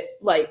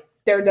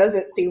there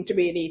doesn't seem to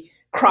be any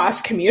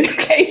cross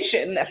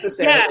communication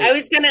necessarily. Yeah, I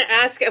was gonna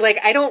ask. Like,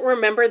 I don't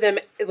remember them,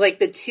 like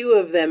the two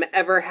of them,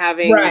 ever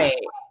having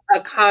a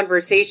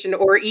conversation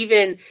or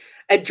even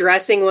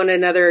addressing one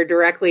another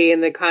directly in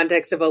the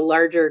context of a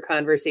larger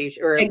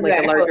conversation or like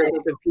a larger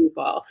group of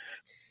people.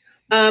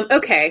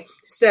 Okay,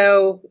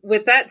 so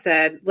with that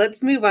said,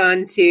 let's move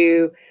on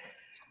to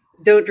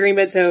Don't Dream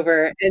It's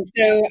Over. And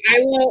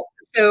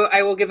so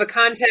I will give a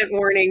content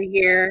warning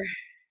here.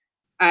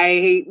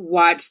 I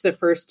watched the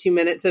first 2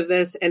 minutes of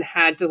this and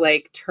had to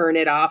like turn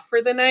it off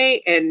for the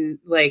night and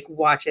like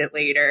watch it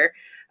later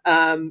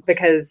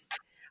because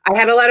I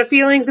had a lot of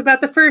feelings about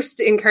the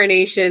first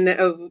incarnation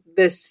of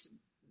this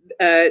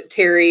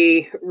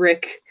Terry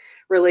Rick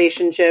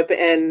relationship.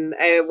 And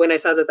when I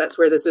saw that that's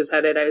where this is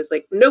headed, I was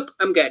like, nope,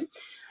 I'm good.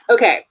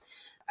 Okay.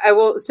 I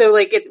will. So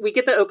like we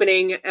get the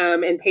opening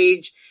and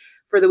Paige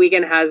for the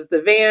weekend has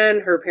the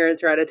van. Her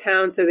parents are out of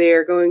town, so they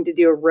are going to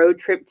do a road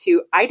trip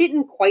to, I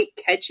didn't quite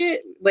catch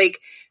it. Like,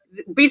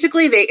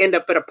 basically they end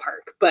up at a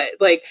park, but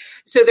like,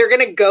 so they're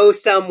going to go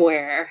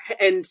somewhere.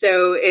 And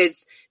so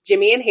it's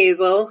Jimmy and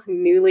Hazel,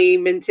 newly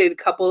minted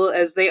couple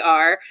as they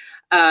are,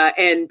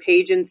 and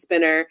Paige and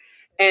Spinner.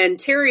 And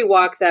Terry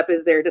walks up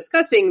as they're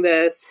discussing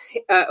this.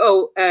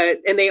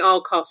 And they all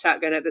call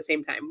shotgun at the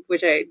same time,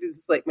 which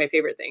is like my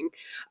favorite thing.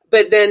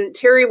 But then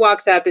Terry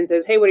walks up and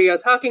says, "Hey, what are y'all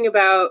talking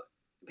about?"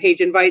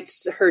 Paige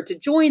invites her to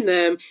join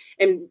them,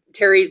 and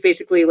Terry's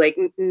basically like,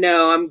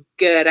 "No, I'm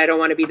good. I don't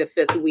want to be the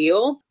fifth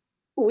wheel."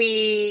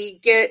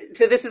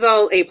 So this is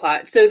all a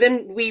plot. So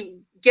then we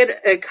get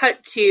a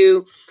cut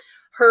to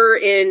her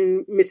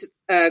in Miss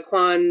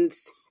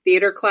Kwan's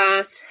theater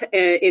class.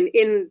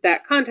 In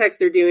that context,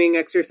 they're doing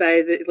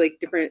exercise, like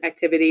different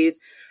activities,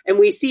 and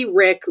we see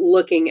Rick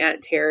looking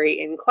at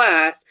Terry in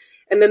class.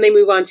 And then they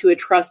move on to a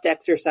trust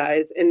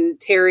exercise, and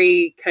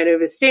Terry kind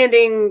of is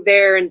standing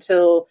there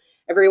until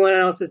everyone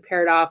else is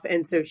paired off,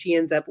 and so she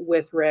ends up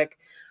with Rick.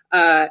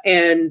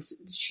 and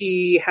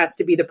she has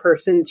to be the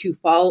person to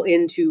fall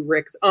into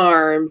Rick's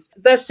arms,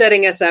 thus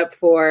setting us up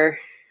for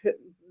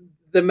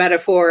the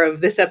metaphor of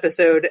this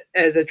episode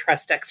as a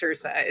trust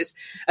exercise,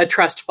 a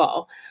trust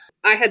fall.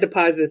 I had to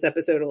pause this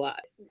episode a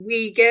lot.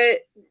 We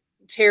get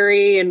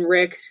Terry and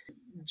Rick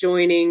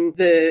joining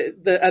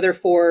the other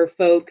four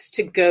folks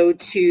to go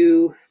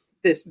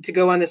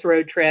on this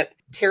road trip.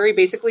 Terry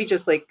basically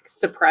just like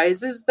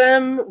surprises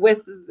them with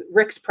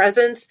Rick's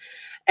presence.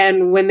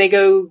 And when they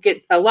go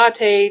get a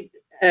latte,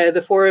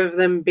 the four of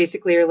them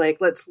basically are like,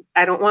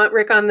 I don't want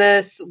Rick on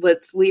this.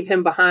 Let's leave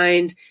him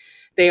behind.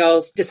 They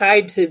all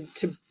decide to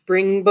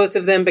bring both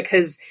of them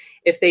because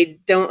if they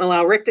don't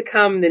allow Rick to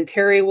come, then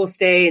Terry will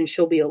stay and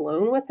she'll be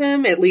alone with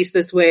him. At least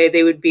this way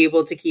they would be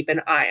able to keep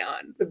an eye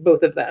on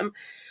both of them.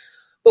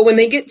 But when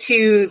they get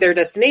to their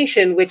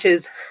destination, which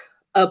is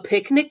a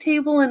picnic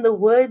table in the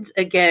woods,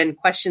 again,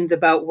 questions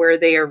about where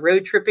they are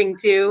road tripping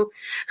to.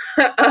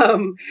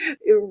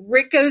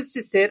 Rick goes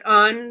to sit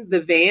on the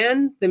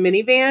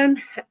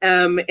minivan,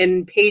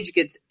 and Paige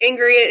gets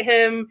angry at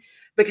him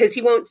because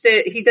he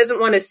doesn't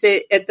want to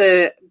sit at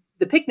the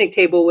picnic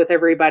table with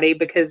everybody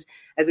because,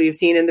 as we've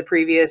seen in the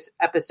previous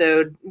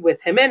episode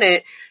with him in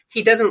it,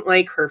 he doesn't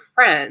like her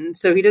friends.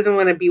 So he doesn't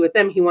want to be with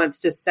them. He wants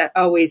to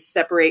always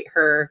separate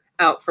her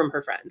out from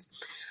her friends.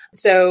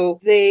 So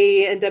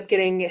they end up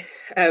getting,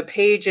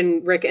 Paige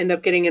and Rick end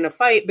up getting in a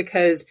fight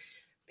because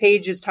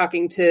Paige is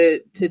talking to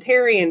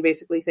Terry and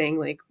basically saying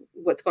like,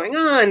 what's going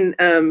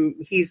on?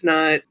 He's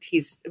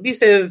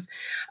abusive.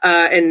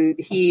 And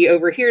he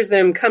overhears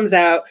them, comes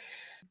out,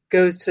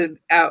 goes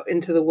out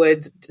into the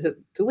woods to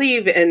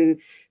leave.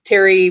 And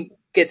Terry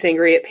gets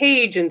angry at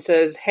Paige and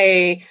says,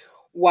 hey,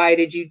 why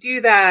did you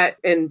do that?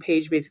 And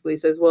Paige basically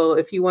says, well,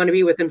 if you want to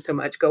be with him so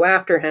much, go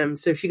after him.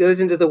 So she goes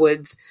into the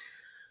woods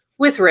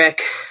with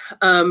Rick,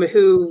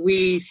 who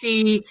we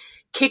see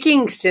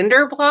kicking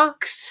cinder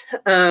blocks,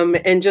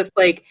 and just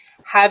like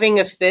having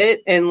a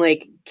fit and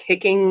like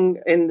kicking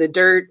in the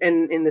dirt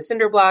and in the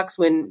cinder blocks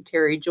when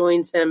Terry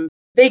joins him.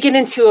 They get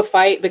into a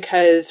fight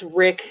because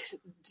Rick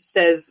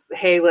says,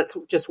 hey, let's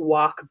just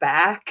walk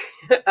back.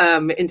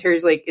 And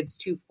Terry's like, it's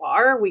too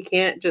far. We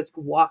can't just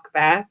walk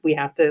back. We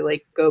have to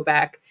like go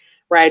back,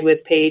 ride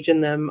with Paige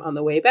and them on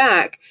the way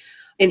back.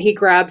 And he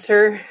grabs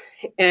her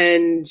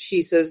and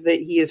she says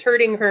that he is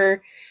hurting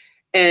her.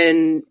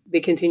 And they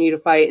continue to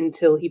fight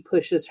until he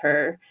pushes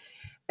her.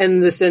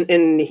 And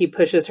he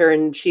pushes her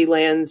and she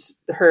lands,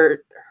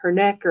 her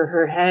neck or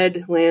her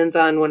head lands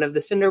on one of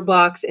the cinder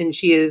blocks and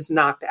she is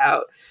knocked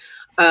out.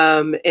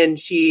 And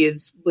she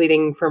is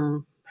bleeding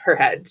from her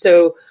head.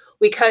 So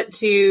we cut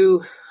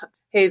to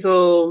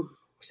Hazel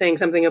saying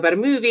something about a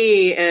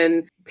movie,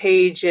 and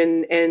Paige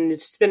and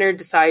Spinner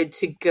decide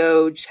to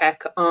go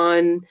check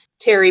on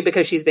Terry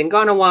because she's been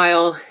gone a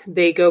while.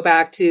 They go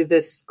back to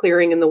this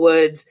clearing in the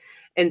woods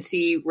and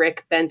see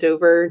Rick bent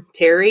over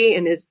Terry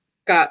and has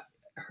got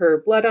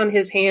her blood on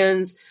his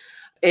hands.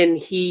 And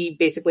he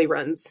basically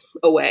runs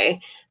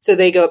away. So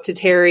they go up to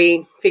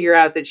Terry, figure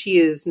out that she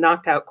is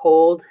knocked out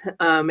cold,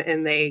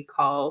 and they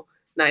call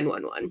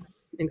 911.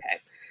 Okay.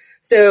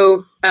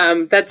 So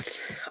that's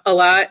a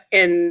lot.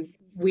 And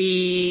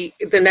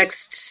the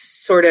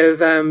next sort of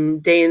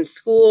day in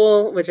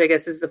school, which I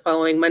guess is the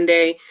following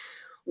Monday,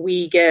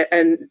 we get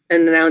an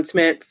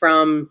announcement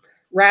from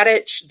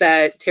Radich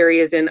that Terry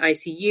is in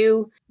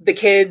ICU. The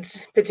kids,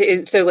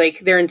 so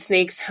like they're in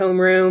Snake's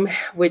homeroom,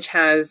 which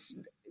has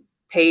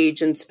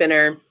Paige and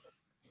Spinner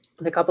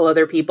and a couple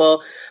other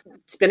people.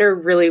 Spinner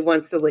really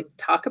wants to like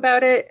talk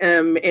about it.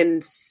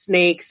 And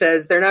Snake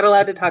says they're not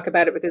allowed to talk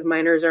about it because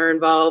minors are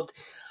involved.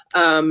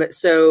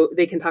 So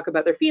they can talk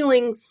about their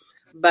feelings,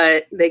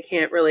 but they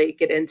can't really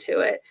get into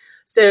it.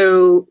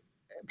 So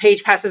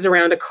Paige passes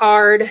around a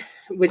card,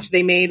 which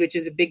they made, which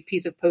is a big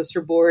piece of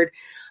poster board,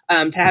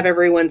 to have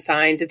everyone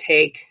sign to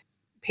take.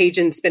 Paige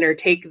and Spinner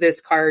take this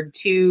card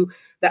to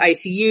the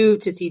ICU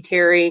to see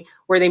Terry,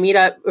 where they meet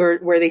up or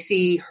where they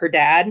see her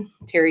dad,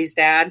 Terry's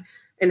dad,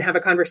 and have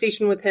a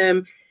conversation with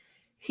him.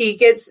 He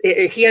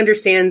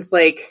understands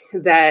like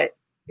that.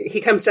 He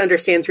comes to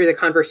understand through the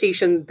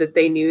conversation that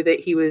they knew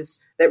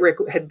that Rick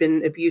had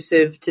been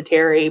abusive to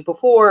Terry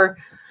before.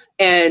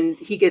 And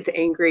he gets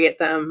angry at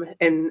them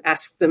and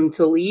asks them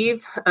to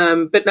leave.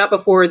 But not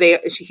before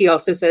he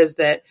also says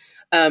that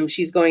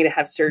she's going to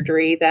have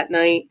surgery that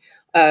night.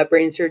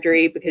 Brain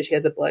surgery because she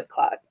has a blood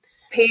clot.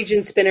 Paige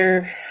and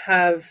Spinner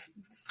have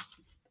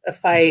a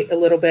fight a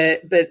little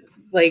bit, but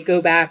like go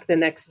back the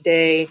next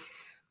day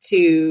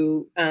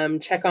to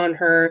check on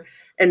her.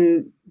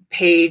 And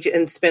Paige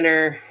and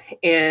Spinner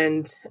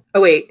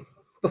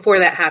before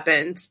that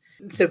happens,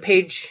 so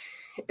Paige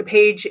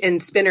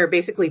and Spinner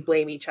basically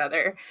blame each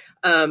other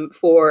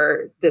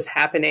for this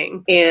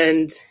happening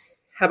and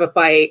have a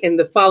fight. And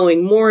the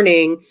following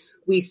morning,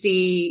 we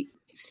see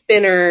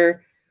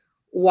Spinner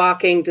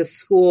walking to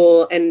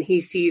school and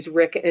he sees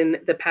Rick in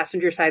the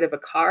passenger side of a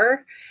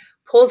car,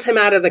 pulls him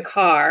out of the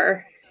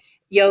car,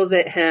 yells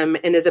at him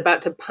and is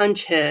about to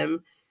punch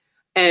him.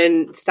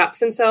 and stops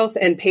himself.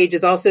 And Paige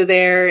is also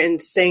there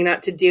and saying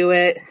not to do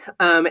it.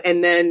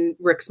 And then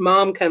Rick's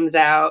mom comes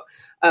out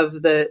of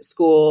the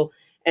school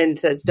and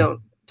says,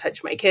 don't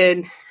touch my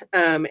kid.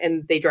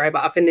 And they drive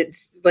off. And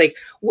it's like,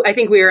 I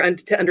think we are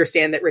to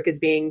understand that Rick is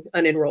being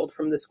unenrolled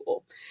from the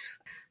school.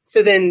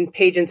 So then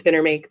Paige and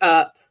Spinner make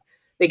up.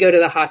 They go to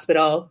the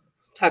hospital,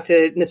 talk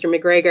to Mr.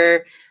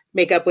 McGregor,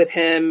 make up with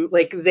him.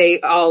 Like,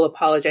 they all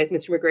apologize.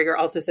 Mr. McGregor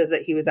also says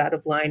that he was out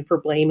of line for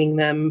blaming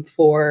them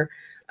for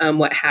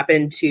what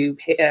happened to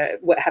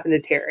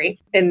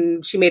Terry.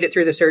 And she made it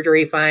through the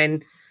surgery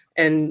fine.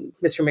 And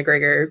Mr.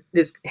 McGregor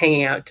is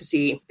hanging out to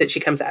see that she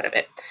comes out of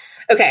it.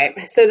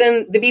 Okay, so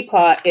then the B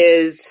plot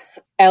is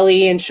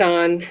Ellie and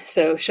Sean,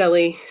 so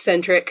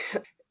Shelley-centric.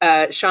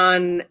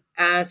 Sean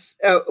asks,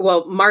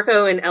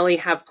 Marco and Ellie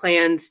have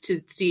plans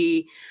to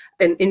see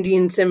an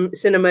Indian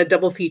cinema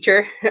double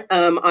feature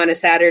on a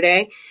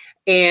Saturday.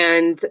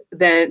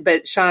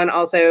 But Sean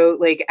also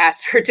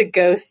asked her to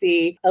go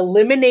see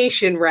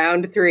Elimination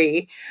Round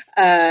 3,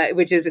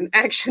 which is an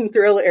action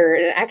thriller,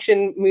 an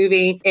action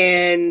movie.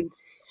 And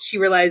she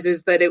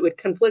realizes that it would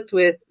conflict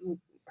with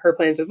her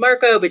plans with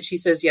Marco, but she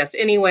says yes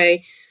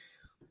anyway.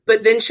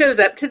 But then shows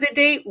up to the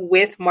date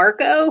with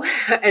Marco.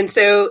 And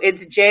so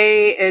it's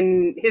Jay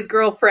and his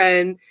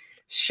girlfriend,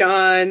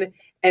 Sean,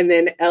 and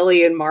then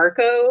Ellie and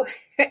Marco.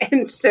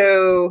 And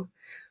so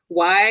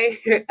why?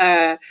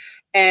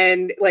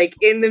 And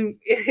in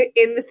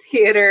the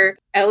theater,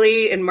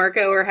 Ellie and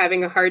Marco are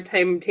having a hard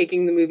time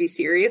taking the movie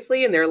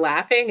seriously, and they're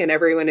laughing, and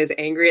everyone is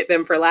angry at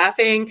them for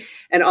laughing.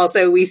 And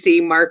also we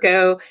see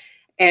Marco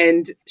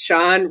and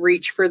Sean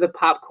reach for the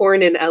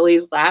popcorn in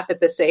Ellie's lap at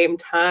the same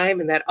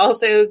time, and that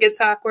also gets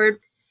awkward.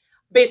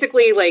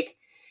 Basically,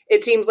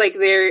 it seems like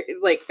they're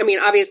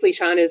obviously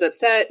Sean is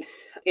upset,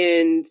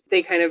 and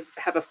they kind of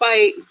have a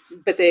fight,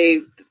 but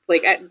they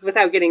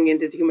without getting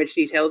into too much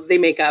detail, they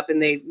make up,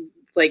 and they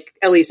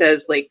Ellie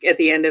says at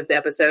the end of the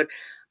episode,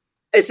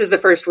 this is the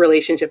first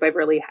relationship I've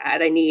really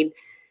had. I need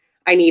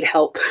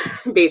help.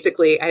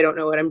 Basically, I don't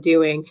know what I'm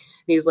doing. And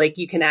he's like,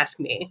 you can ask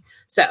me.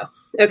 So,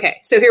 okay.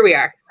 So here we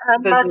are.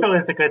 Marco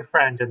is a good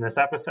friend in this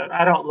episode.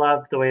 I don't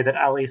love the way that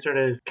Ellie sort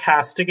of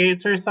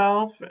castigates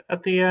herself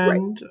at the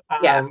end. Right.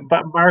 Yeah.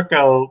 But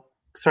Marco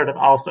sort of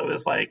also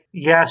is like,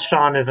 yes,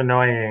 Sean is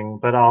annoying,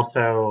 but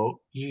also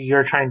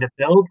you're trying to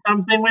build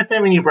something with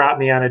him and you brought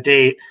me on a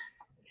date.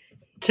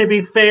 To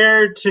be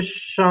fair to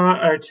Sean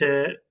or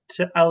to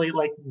Ellie,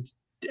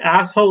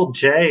 asshole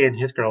Jay and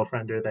his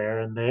girlfriend are there,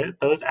 and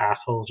those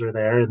assholes are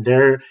there, and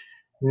they're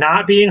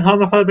not being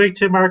homophobic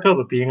to Marco,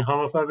 but being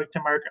homophobic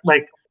to Marco.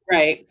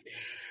 Right.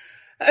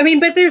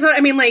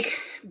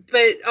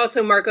 But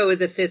also Marco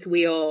is a fifth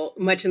wheel,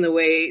 much in the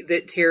way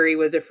that Terry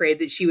was afraid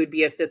that she would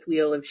be a fifth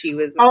wheel if she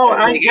was. Oh,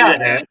 I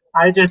get it.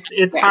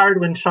 It's hard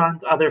when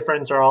Sean's other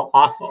friends are all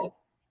awful.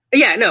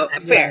 Yeah, no,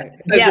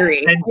 fair. Yeah.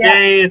 Agree. And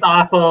Jay is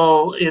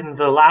awful in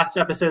the last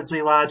episodes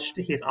we watched.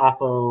 He's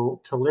awful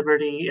to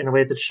Liberty in a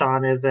way that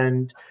Sean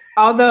isn't.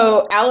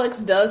 Although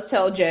Alex does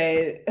tell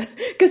Jay,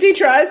 because he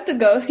tries to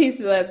go, he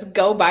says,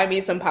 go buy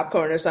me some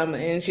popcorn or something.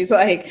 And she's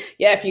like,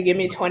 yeah, if you give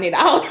me $20.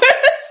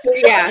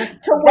 Yeah.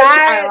 To which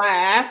I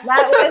laughed.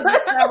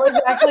 That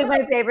was actually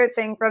my favorite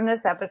thing from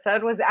this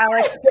episode was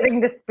Alex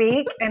getting to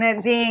speak and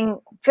it being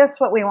just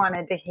what we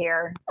wanted to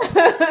hear,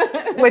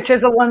 which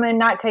is a woman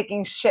not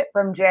taking shit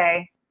from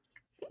Jay.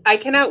 I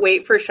cannot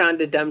wait for Sean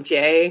to dump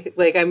Jay.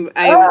 I'm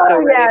so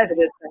ready for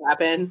this to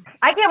happen.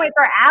 I can't wait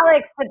for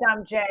Alex to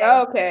dump Jay.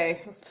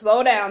 Okay,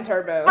 slow down,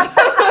 Turbo.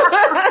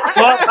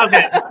 Well,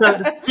 okay. So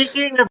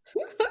speaking of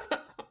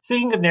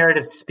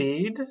narrative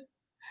speed,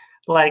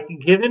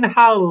 given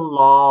how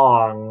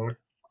long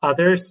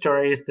other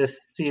stories this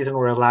season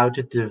were allowed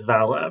to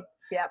develop,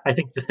 I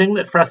think the thing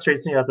that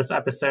frustrates me about this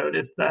episode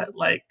is that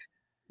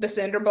the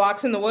cinder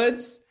blocks in the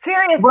woods?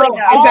 Seriously, is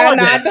that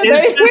not the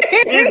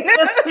thing?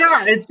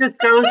 It just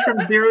goes from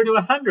 0 to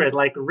 100.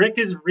 Rick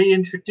is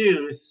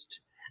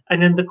reintroduced,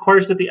 and in the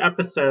course of the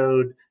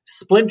episode,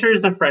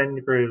 splinters a friend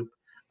group,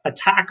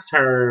 attacks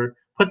her,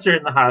 puts her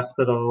in the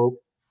hospital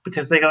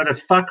because they go to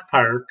Fuck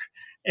Park,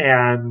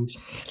 and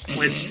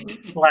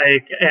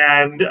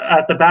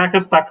at the back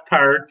of Fuck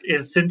Park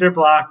is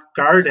Cinderblock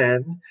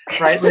Garden,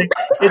 right?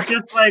 It's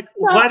just what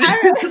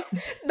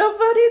the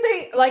funny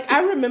thing,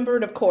 I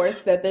remembered, of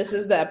course, that this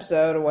is the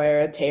episode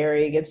where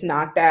Terry gets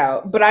knocked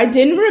out, but I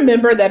didn't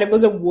remember that it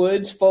was a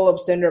woods full of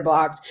cinder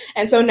blocks,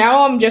 and so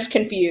now I'm just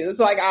confused.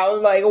 I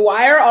was like,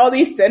 why are all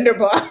these cinder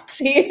blocks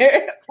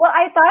here? Well,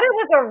 I thought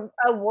it was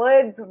a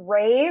woods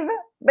rave,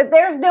 but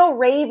there's no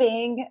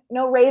raving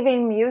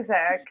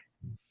music.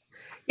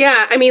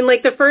 Yeah,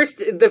 the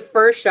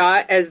first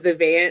shot as the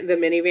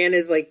minivan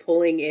is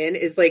pulling in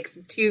is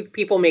two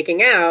people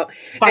making out,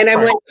 and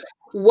I'm like,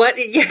 what?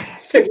 Yeah,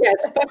 so yes,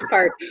 Fuck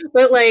Park.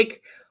 But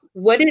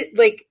what is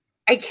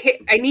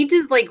I need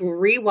to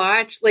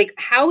rewatch.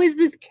 How is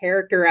this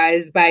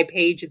characterized by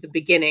Paige at the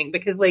beginning?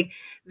 Because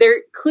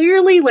they're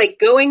clearly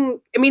going.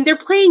 They're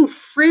playing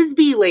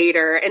frisbee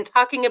later and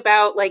talking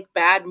about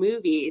bad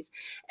movies,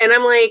 and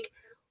I'm like,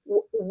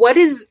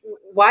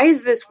 why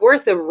is this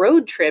worth a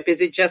road trip?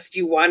 Is it just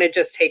you want to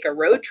just take a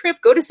road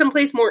trip? Go to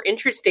someplace more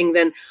interesting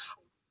than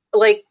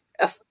like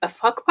a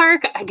fuck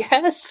park, I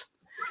guess.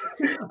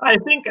 I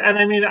think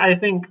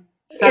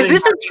is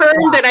this a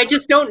term that I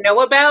just don't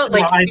know about?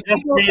 Like, no, I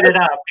just made it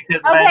up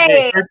because when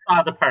they first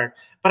saw the park.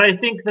 But I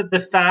think that the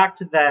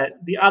fact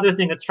that the other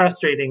thing that's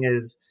frustrating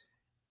is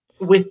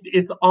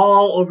it's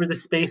all over the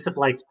space of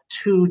like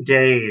 2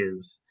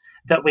 days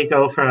that we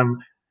go from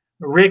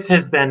Rick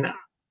has been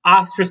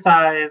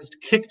ostracized,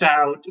 kicked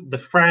out, the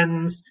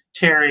friends,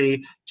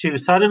 Terry, to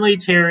suddenly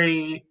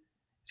Terry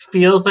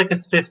feels like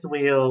a fifth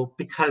wheel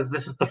because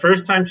this is the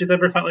first time she's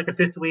ever felt like a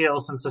fifth wheel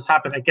since this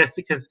happened. I guess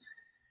because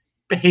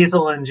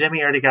Hazel and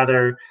Jimmy are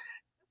together.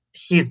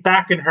 He's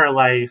back in her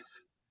life.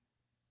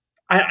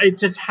 It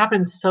just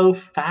happens so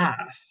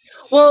fast.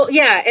 Well,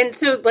 yeah, and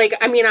so like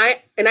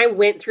I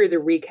went through the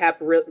recap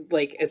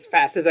like as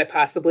fast as I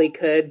possibly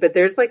could, but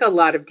there's like a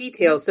lot of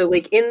details. So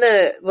like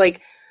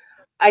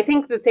I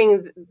think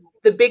the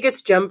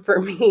biggest jump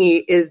for me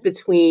is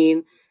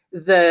between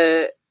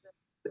the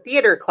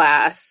theater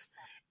class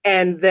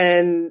and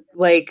then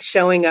like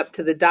showing up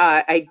to the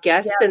dot, I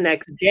guess the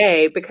next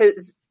day,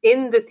 because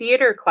in the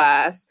theater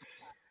class,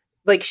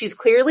 like she's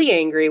clearly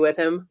angry with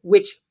him,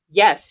 which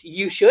yes,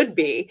 you should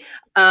be.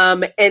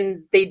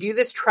 And they do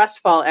this trust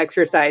fall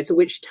exercise,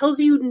 which tells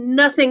you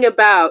nothing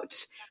about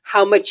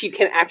how much you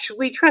can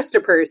actually trust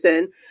a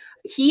person.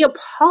 He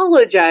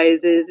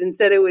apologizes and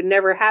said it would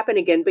never happen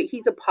again, but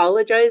he's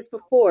apologized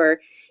before.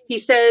 He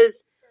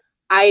says,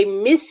 I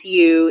miss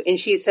you. And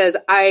she says,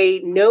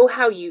 I know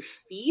how you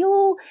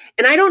feel.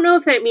 And I don't know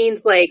if that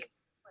means like,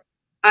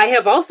 I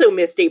have also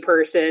missed a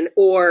person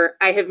or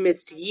I have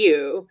missed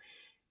you.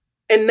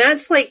 And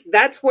that's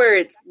where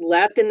it's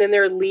left. And then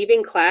they're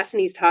leaving class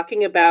and he's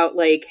talking about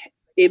like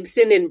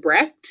Ibsen and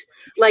Brecht.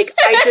 Like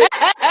when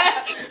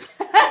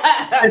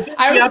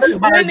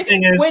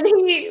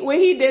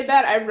he did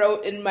that, I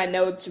wrote in my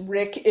notes,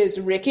 Rick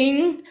is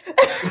ricking.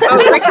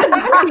 Rick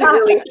is ricking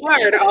really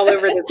hard all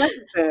over this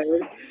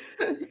episode.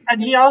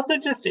 And he also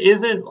just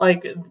isn't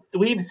like,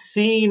 we've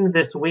seen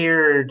this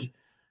weird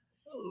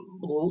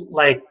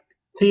like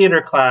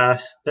theater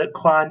class that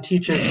Quan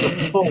teaches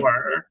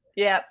before.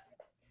 Yep.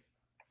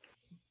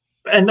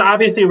 And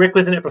obviously Rick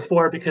was in it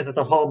before because of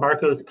the whole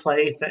Marco's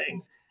play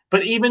thing.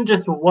 But even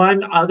just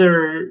one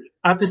other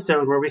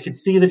episode where we could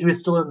see that he was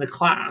still in the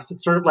class,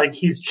 it's sort of like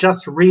he's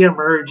just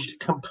reemerged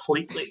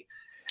completely.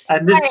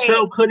 And this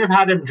show could have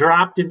had him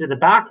dropped into the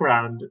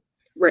background.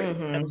 Right.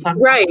 Mm-hmm.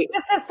 Right.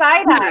 Just a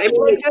side eye.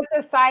 Just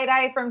a side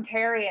eye from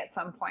Terry at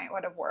some point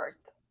would have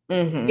worked.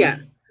 Mm-hmm. Yeah.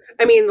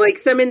 I mean, like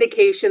some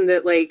indication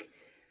that like,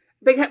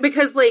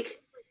 because like,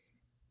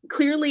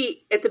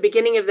 clearly at the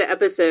beginning of the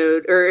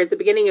episode or at the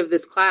beginning of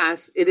this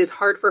class, it is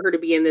hard for her to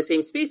be in the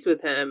same space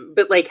with him.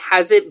 But like,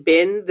 has it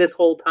been this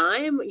whole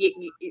time?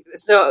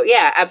 So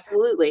yeah,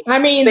 absolutely. I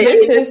mean, but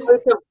this is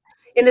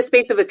in the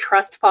space of a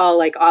trust fall,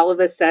 like all of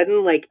a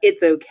sudden, like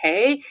it's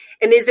okay.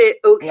 And is it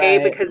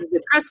okay because of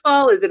the trust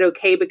fall? Is it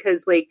okay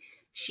because like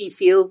she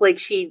feels like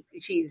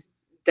she's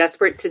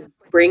desperate to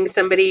bring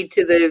somebody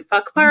to the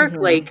fuck park?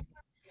 Mm-hmm. Like,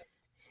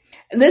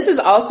 this is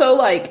also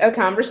like a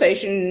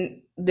conversation.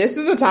 This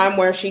is a time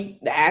where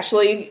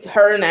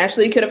her and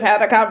Ashley could have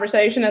had a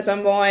conversation at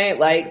some point.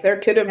 Like there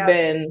could have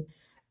been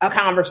a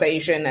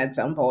conversation at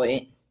some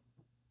point.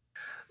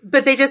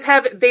 But they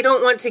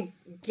don't want to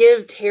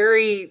give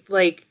Terry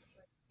like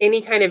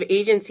any kind of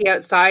agency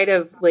outside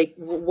of like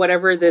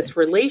whatever this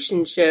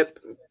relationship,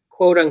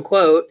 quote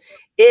unquote,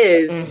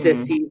 is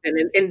this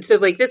season. And so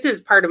like, this is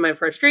part of my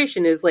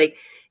frustration is like,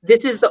 if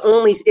this is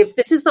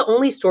the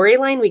only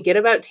storyline we get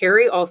about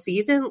Terry all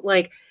season,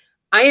 like,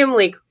 I am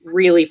like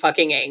really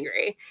fucking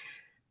angry.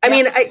 I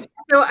mean,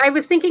 I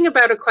was thinking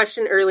about a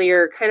question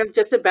earlier, kind of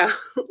just about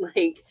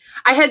like,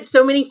 I had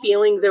so many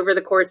feelings over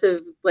the course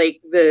of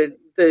like the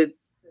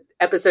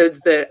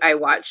episodes that I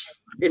watched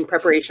in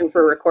preparation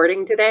for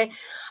recording today,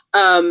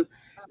 that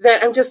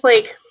I'm just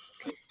like,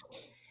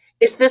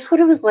 is this what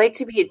it was like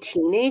to be a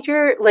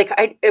teenager? Like,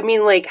 I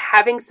mean, like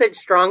having such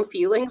strong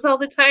feelings all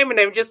the time. And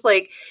I'm just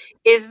like,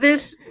 is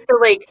this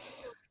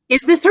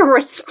a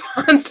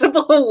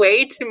responsible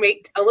way to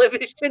make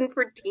television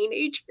for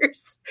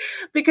teenagers?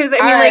 Because I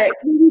mean, like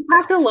we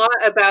talked a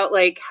lot about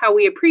like how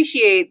we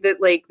appreciate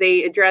that like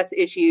they address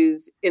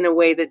issues in a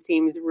way that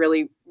seems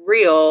really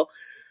real.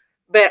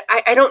 But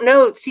I don't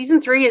know.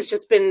 Season 3 has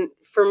just been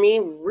for me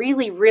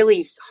really,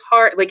 really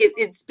hard. Like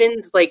it's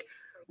been like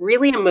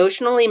really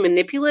emotionally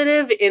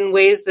manipulative in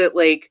ways that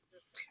like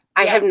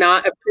I have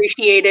not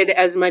appreciated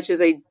as much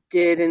as I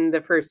did in the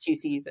first 2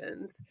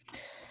 seasons.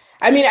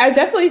 I mean, I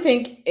definitely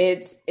think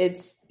it's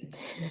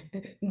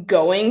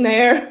going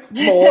there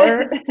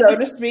more, so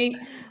to speak,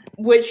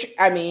 which,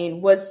 I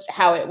mean, was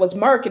how it was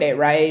marketed,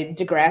 right?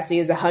 Degrassi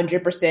is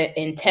 100%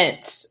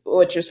 intense,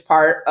 which is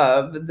part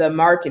of the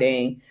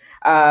marketing.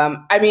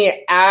 I mean,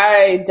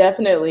 I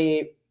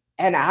definitely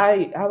And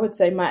I would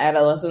say my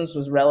adolescence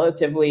was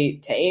relatively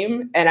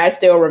tame, and I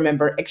still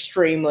remember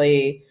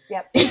extremely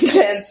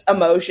intense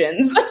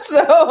emotions.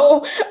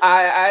 So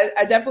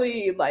I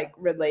definitely like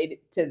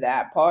relate to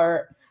that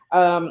part.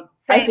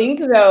 I think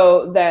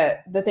though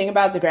that the thing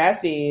about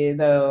Degrassi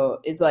though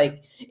is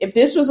like, if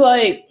this was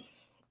like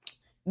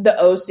the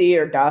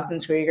OC or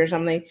Dawson's Creek or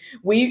something,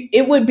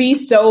 it would be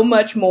so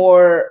much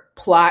more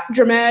plot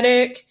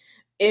dramatic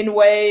in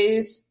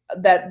ways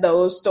that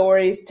those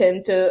stories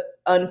tend to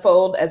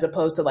unfold, as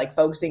opposed to like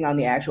focusing on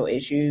the actual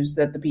issues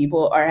that the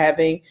people are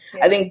having.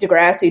 I think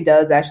Degrassi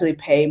does actually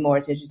pay more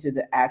attention to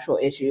the actual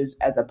issues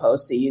as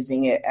opposed to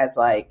using it as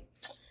like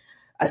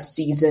a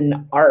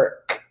season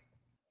arc.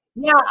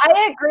 Yeah,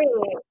 I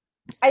agree.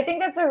 I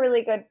think that's a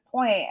really good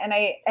point, and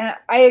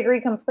I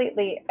agree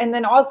completely. And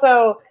then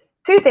also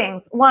two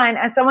things. One,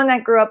 as someone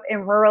that grew up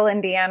in rural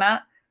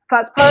Indiana,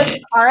 fuck parks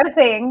are a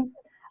thing.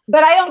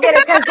 But I don't get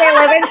it because they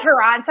live in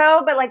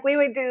Toronto. But like we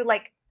would do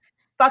like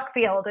fuck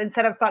field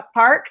instead of fuck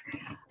park.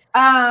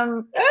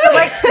 So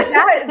like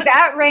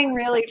that rang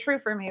really true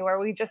for me, where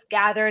we just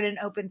gathered in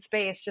open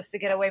space just to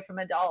get away from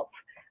adults.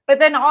 But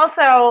then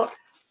also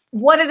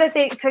one of the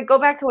things, to go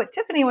back to what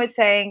Tiffany was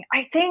saying,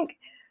 I think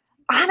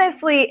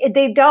honestly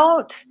they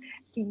don't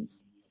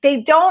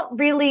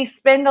really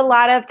spend a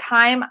lot of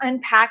time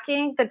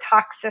unpacking the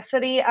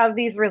toxicity of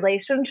these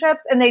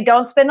relationships, and they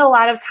don't spend a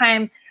lot of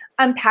time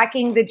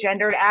unpacking the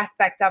gendered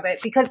aspect of it,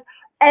 because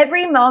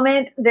every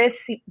moment this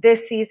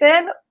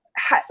season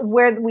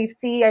where we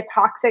see a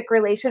toxic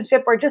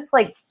relationship or just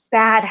like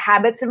bad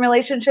habits in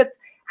relationships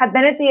have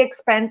been at the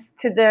expense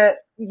to the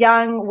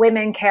young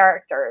women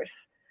characters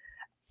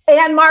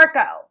and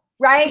Marco,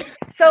 right?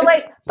 So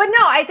like, but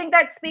no, I think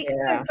that speaks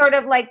to sort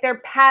of like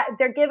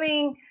they're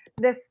giving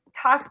this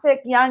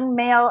toxic young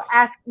male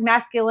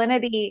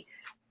masculinity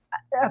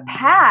a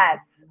pass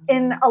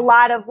in a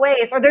lot of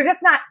ways, or they're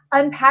just not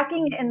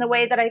unpacking it in the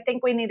way that I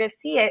think we need to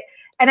see it.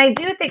 And I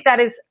do think that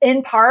is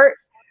in part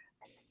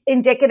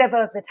indicative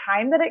of the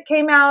time that it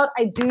came out.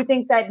 I do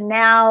think that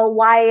now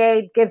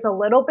YA gives a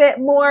little bit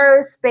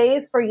more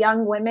space for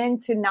young women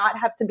to not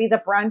have to be the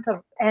brunt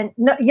of, and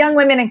young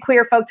women and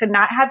queer folk to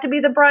not have to be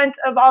the brunt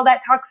of all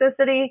that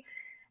toxicity.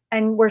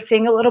 And we're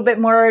seeing a little bit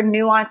more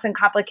nuance and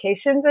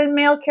complications in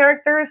male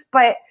characters.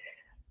 But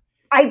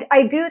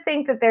I do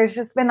think that there's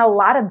just been a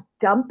lot of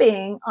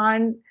dumping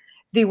on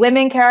the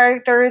women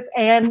characters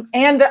and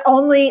the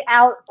only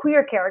out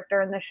queer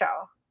character in the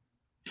show.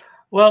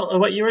 Well,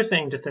 what you were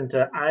saying,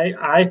 Jacinta,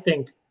 I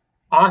think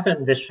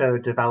often this show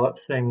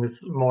develops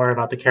things more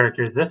about the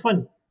characters. This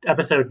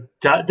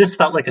this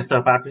felt like a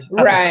soap opera.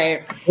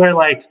 Right. Where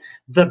like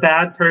the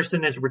bad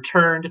person is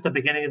returned at the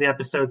beginning of the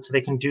episode so they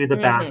can do the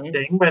bad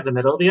thing by the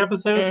middle of the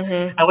episode.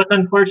 And what's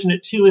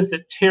unfortunate too is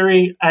that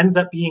Terry ends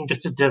up being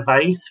just a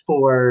device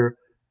for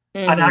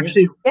an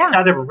actually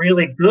set of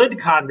really good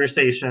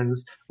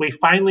conversations. We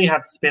finally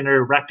have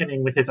Spinner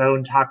reckoning with his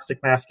own toxic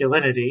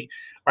masculinity,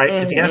 right?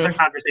 Because he has a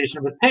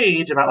conversation with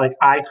Paige about like,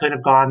 I could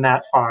have gone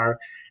that far.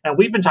 And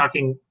we've been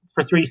talking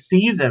for 3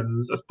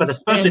 seasons, but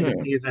especially this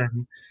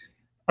season,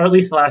 or at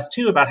least the last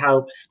 2, about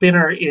how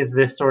Spinner is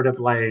this sort of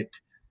like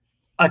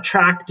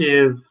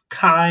attractive,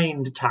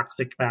 kind,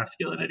 toxic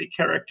masculinity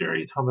character.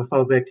 He's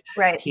homophobic.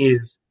 Right.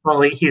 He's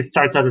bully. He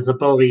starts out as a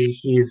bully.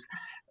 He's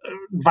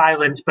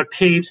violent, but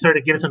Paige sort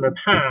of gives him a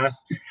pass,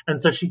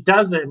 and so she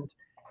doesn't.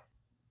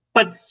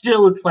 But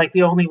still, it's like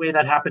the only way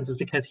that happens is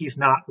because he's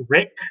not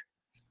Rick.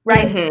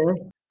 Right.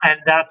 And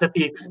that's at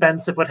the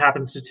expense of what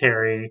happens to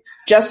Terry.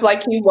 Just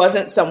like he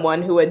wasn't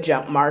someone who would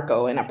jump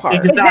Marco in a park.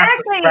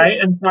 Exactly. Right?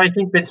 And so I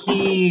think that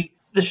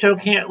the show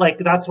can't, like,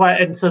 that's why,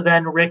 and so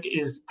then Rick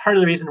is, part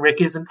of the reason Rick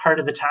isn't part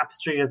of the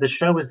tapestry of the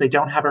show is they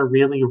don't have a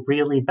really,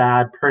 really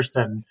bad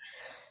person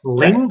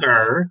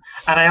linger.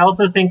 And I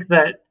also think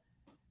that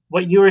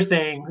what you were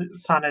saying,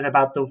 Sonnet,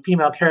 about the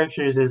female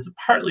characters is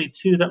partly,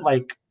 too, that,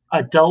 like,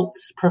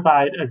 adults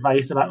provide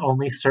advice about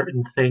only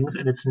certain things,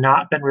 and it's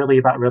not been really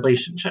about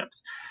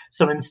relationships.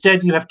 So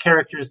instead, you have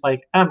characters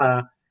like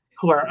Emma,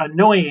 who are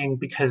annoying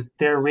because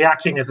they're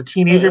reacting as a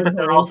teenager, but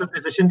they're also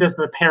positioned as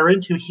the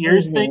parent who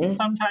hears things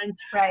sometimes.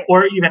 Right.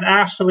 Or even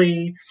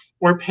Ashley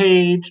or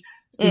Paige.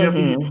 So you have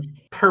these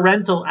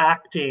parental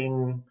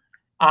acting,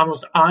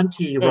 almost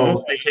auntie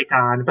roles they take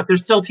on, but they're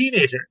still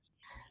teenagers.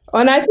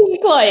 And I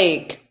think,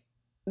 like,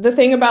 the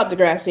thing about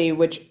Degrassi,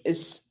 which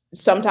is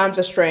sometimes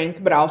a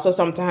strength, but also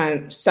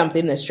sometimes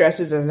something that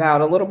stresses us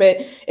out a little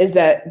bit, is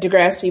that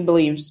Degrassi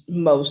believes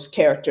most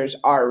characters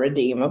are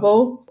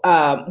redeemable.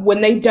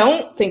 When they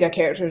don't think a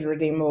character is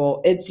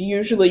redeemable, it's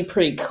usually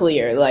pretty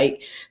clear.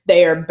 Like,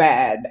 they are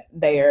bad.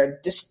 They are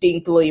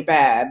distinctly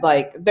bad.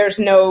 Like, there's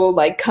no,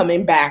 like,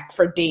 coming back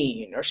for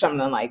Dean or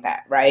something like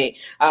that, right?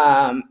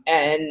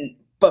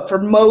 But for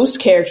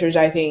most characters,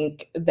 I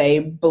think they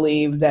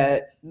believe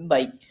that,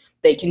 like,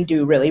 they can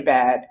do really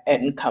bad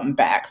and come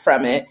back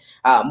from it,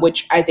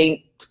 which I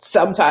think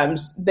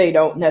sometimes they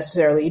don't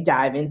necessarily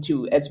dive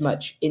into as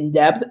much in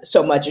depth,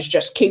 so much as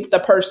just keep the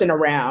person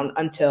around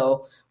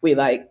until we,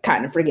 like,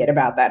 kind of forget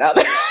about that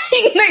other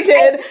they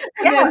did,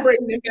 and then bring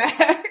them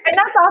back. And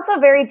that's also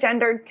very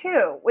gendered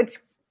too, which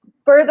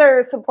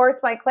further supports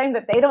my claim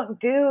that they don't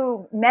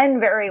do men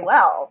very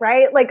well,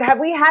 right? Like, have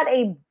we had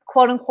a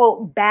quote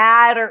unquote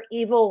bad or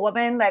evil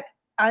woman that's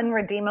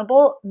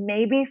unredeemable?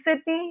 Maybe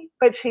Sydney,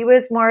 but she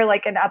was more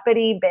like an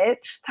uppity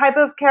bitch type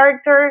of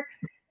character.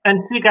 And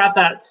she got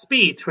that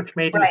speech, which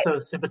made you so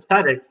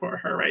sympathetic for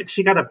her, right?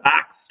 She got a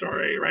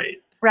backstory, right?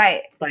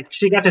 Right. Like,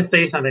 she got to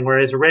say something,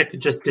 whereas Rick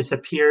just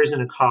disappears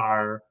in a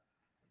car.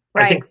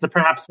 Right. I think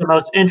perhaps the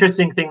most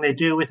interesting thing they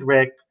do with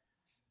Rick,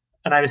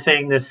 and I was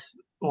saying this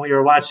when we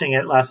were watching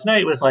it last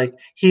night, was like,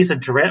 he's a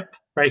drip,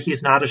 right?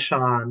 He's not a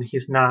Sean.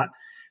 He's not.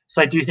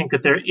 So I do think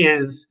that there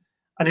is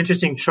an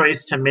interesting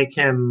choice to make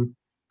him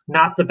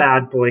not the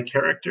bad boy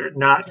character,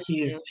 not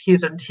he's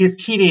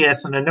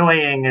tedious and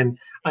annoying and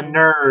a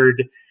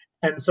nerd.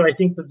 And so I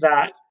think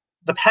that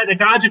the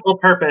pedagogical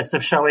purpose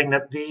of showing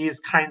that these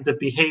kinds of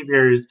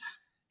behaviors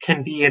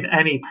can be in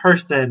any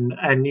person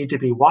and need to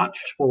be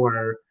watched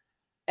for.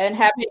 And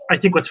having, I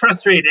think what's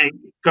frustrating,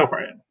 go for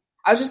it.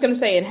 I was just going to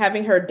say, and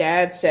having her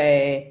dad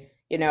say,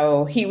 you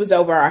know, he was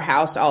over our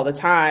house all the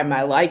time.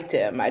 I liked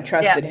him. I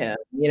trusted him,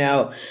 you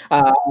know.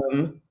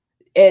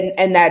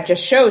 And that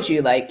just shows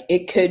you, like,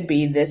 it could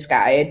be this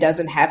guy. It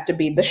doesn't have to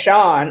be the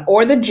Sean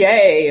or the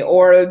Jay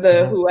or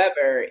the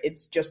whoever.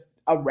 It's just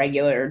a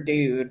regular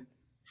dude.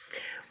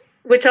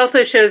 Which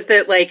also shows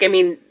that, like, I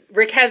mean,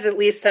 Rick has at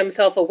least some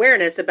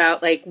self-awareness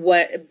about, like,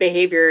 what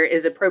behavior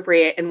is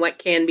appropriate and what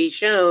can be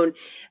shown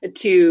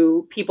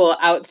to people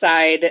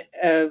outside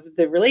of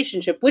the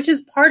relationship, which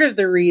is part of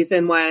the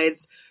reason why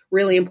it's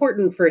really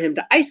important for him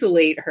to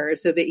isolate her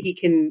so that he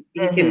can,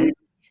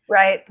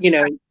 right, you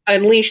know,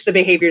 unleash the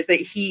behaviors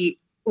that he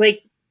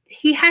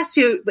has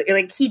to,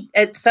 like, he,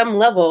 at some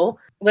level,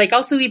 like,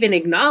 also even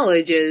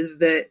acknowledges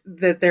that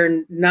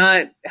they're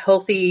not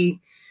healthy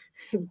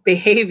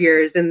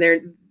behaviors and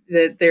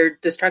they're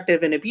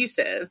destructive and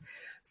abusive.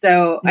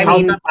 So, I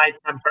mean, my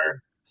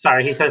temper.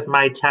 Sorry, he says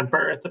my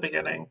temper at the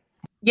beginning.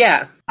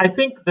 Yeah. I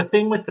think the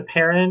thing with the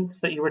parents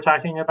that you were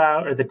talking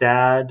about, or the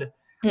dad,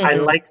 I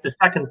liked the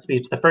second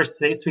speech. The first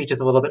speech is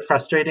a little bit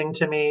frustrating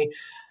to me.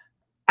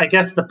 I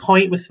guess the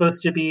point was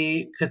supposed to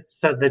be,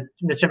 so the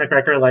Mr.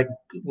 McGregor, like,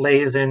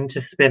 lays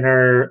into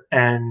Spinner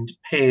and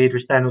Paige,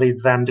 which then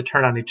leads them to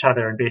turn on each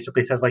other and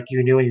basically says, like,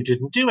 you knew and you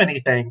didn't do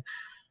anything.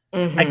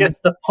 I guess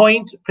the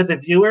point for the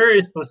viewer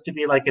is supposed to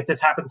be like, if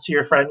this happens to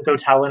your friend, go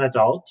tell an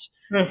adult,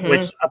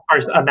 which of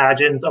course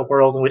imagines a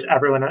world in which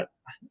everyone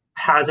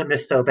has a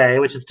Miss Sobey,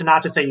 which is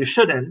not to say you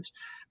shouldn't,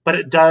 but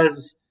it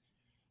does,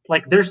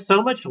 like, there's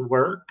so much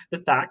work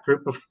that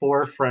group of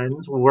 4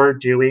 friends were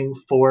doing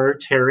for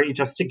Terry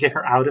just to get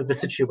her out of the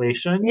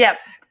situation. Yep.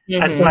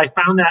 And so I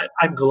found that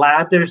I'm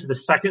glad there's the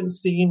second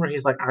scene where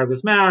he's like, I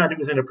was mad, it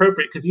was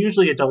inappropriate, because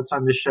usually adults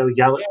on this show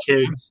yell at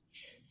kids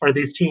or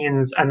these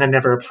teens and then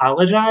never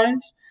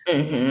apologize.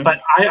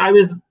 But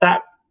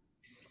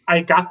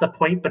I got the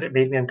point, but it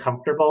made me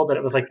uncomfortable that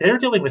it was like, they're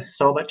dealing with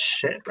so much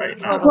shit right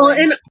now. Well,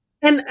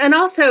 and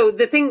also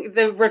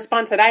the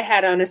response that I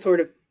had on a sort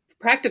of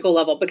practical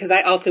level, because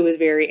I also was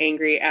very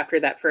angry after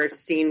that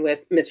first scene with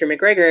Mr.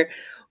 McGregor,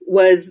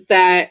 was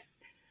that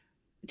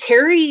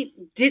Terry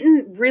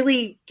didn't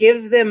really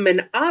give them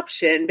an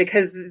option,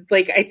 because,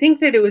 like, I think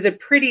that it was a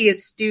pretty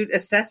astute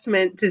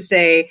assessment to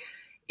say,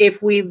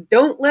 if we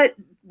don't let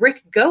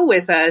Rick go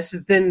with us,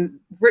 then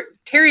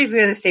Terry's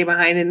going to stay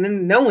behind and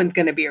then no one's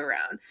going to be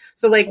around.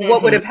 So, like,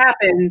 what would have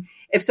happened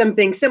if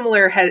something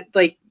similar had,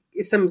 like,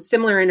 some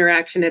similar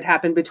interaction had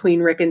happened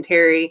between Rick and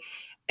Terry,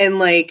 and,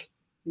 like,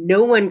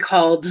 no one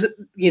called,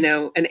 you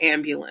know, an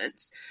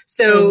ambulance.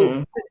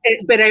 So,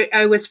 but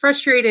I was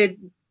frustrated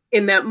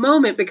in that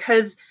moment,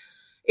 because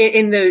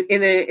in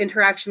the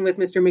interaction with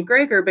Mr.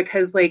 McGregor,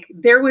 because, like,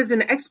 there was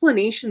an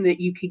explanation that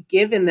you could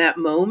give in that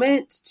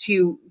moment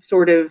to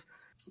sort of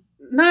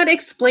not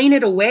explain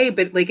it away,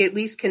 but, like, at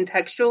least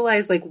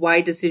contextualize, like,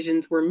 why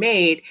decisions were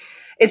made.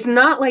 It's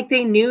not like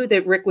they knew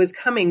that Rick was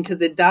coming to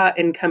the dot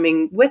and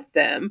coming with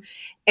them.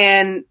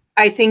 And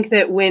I think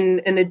that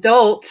when an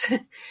adult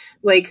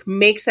like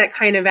makes that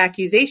kind of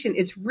accusation,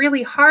 it's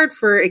really hard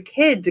for a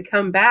kid to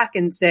come back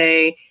and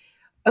say,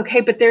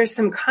 okay, but there's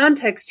some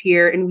context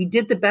here and we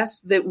did the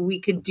best that we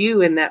could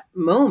do in that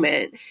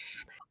moment.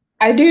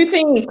 I do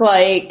think,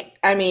 like,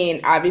 I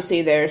mean,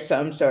 obviously there's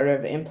some sort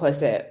of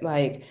implicit,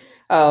 like,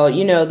 oh,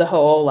 you know, the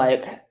whole,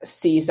 like,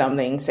 see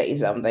something, say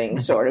something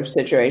sort of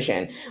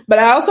situation. But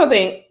I also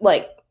think,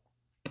 like,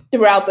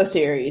 throughout the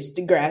series,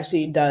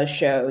 Degrassi does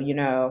show, you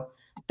know,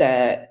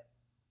 that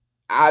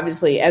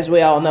obviously, as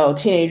we all know,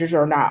 teenagers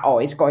are not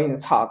always going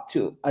to talk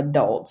to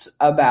adults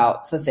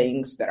about the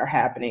things that are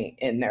happening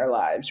in their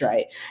lives,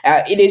 right?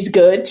 It is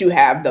good to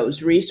have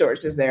those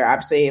resources there.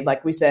 Obviously,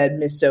 like we said,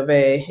 Miss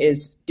Sauvé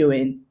is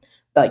doing,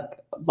 like,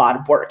 a lot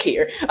of work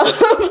here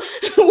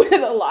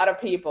with a lot of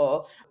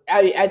people.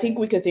 I think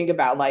we could think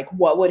about, like,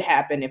 what would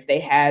happen if they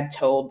had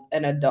told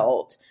an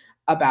adult,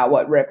 about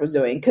what Rick was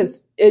doing,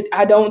 because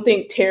I don't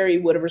think Terry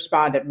would have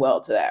responded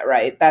well to that,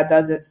 right? That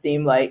doesn't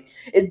seem like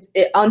it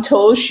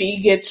until she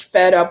gets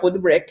fed up with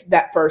Rick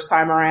that first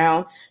time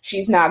around,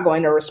 she's not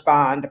going to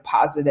respond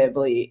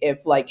positively.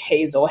 If like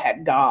Hazel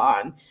had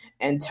gone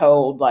and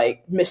told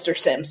like Mr.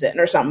 Simpson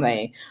or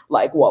something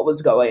like what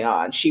was going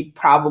on, she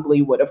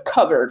probably would have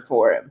covered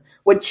for him,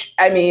 which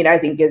I mean, I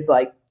think is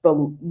like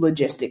the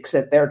logistics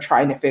that they're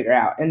trying to figure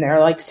out. And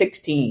they're like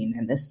 16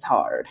 and this is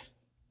hard.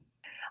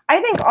 I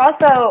think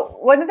also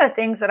one of the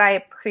things that I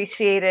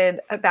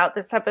appreciated about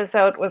this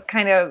episode was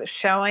kind of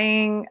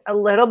showing a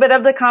little bit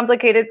of the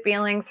complicated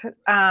feelings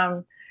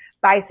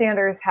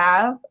bystanders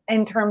have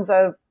in terms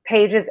of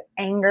Paige's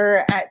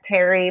anger at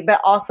Terry,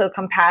 but also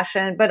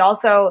compassion, but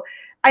also,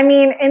 I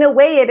mean, in a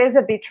way it is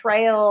a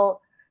betrayal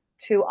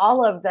to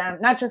all of them,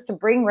 not just to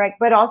bring Rick,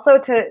 but also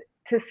to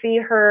see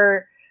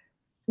her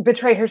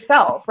betray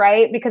herself,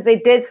 right? Because they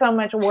did so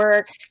much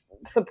work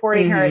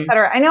supporting her, et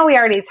cetera. I know we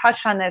already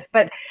touched on this,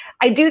 but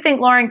I do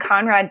think Lauren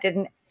Collins.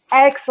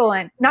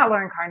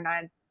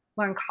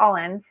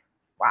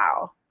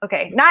 Wow.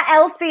 Okay. Not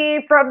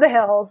Elsie from The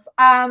Hills.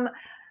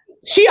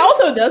 She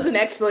also does an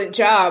excellent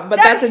job, but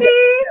that's she?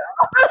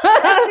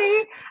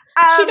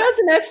 She does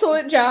an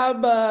excellent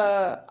job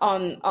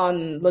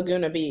on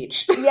Laguna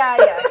Beach. Yeah.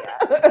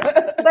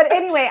 But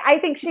anyway, I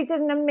think she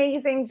did an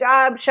amazing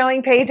job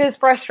showing Paige's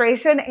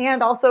frustration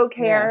and also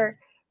care,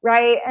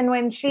 right? And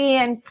when she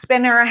and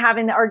Spinner are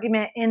having the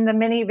argument in the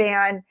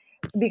minivan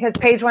because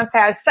Paige wants to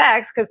have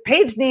sex, because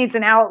Paige needs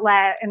an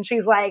outlet, and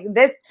she's like,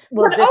 "This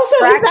will." But also,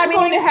 is that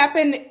going to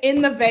happen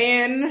in the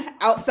van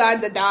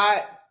outside the dot?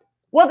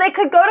 Well, they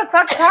could go to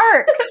Fuck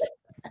Park.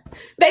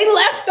 They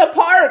left the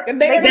park and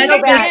they were in the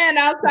van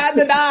outside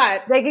the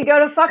dot. They could go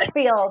to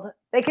Fuckfield.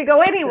 They could go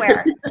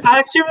anywhere. I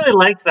actually really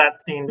liked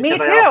that scene because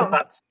Me too. I also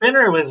thought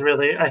Spinner was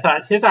I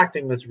thought his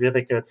acting was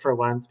really good for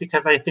once,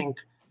 because I think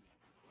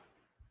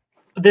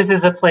this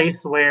is a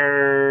place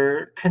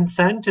where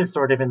consent is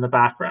sort of in the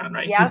background,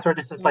 right? Yep. He sort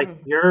of says like,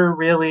 you're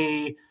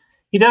really,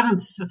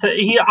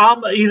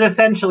 he's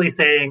essentially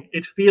saying,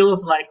 it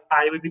feels like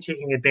I would be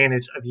taking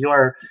advantage of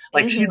your,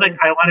 like, she's like,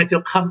 I want to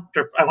feel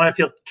comfortable, I want to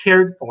feel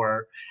cared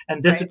for,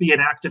 and this would be an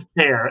act of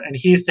care. And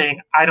he's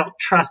saying, I don't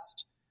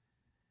trust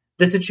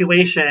the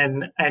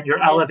situation and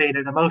your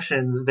elevated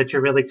emotions that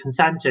you're really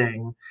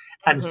consenting.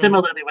 And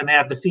similarly, when they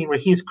have the scene where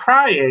he's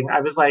crying, I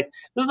was like,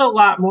 this is a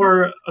lot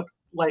more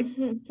like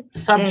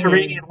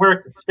subterranean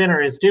work that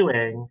Spinner is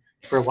doing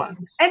for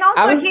once. And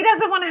also, he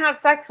doesn't want to have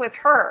sex with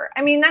her.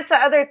 I mean, that's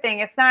the other thing.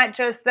 It's not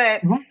just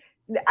that,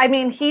 I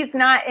mean, he's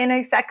not in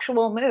a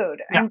sexual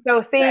mood. Yeah. And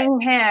so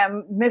seeing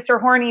him, Mr.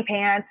 Horny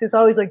Pants, who's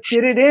always like,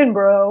 get it in,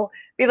 bro,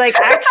 be like,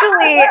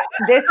 actually,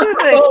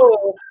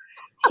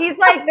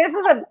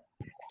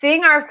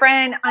 seeing our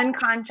friend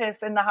unconscious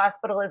in the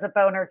hospital is a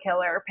boner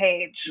killer,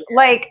 Paige.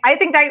 Like, I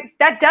think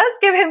that does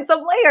give him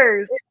some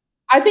layers.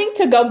 I think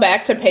to go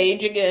back to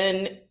Paige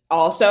again,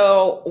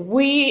 also,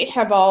 we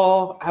have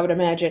all, I would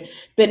imagine,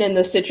 been in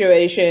the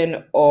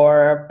situation,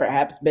 or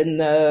perhaps been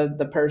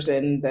the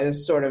person that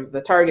is sort of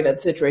the target of the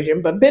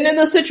situation, but been in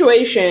the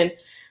situation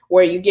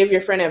where you give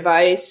your friend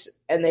advice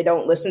and they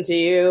don't listen to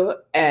you,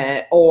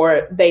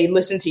 or they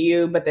listen to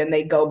you, but then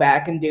they go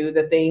back and do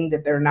the thing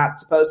that they're not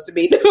supposed to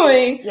be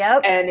doing.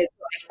 Yep. And it's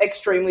like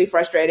extremely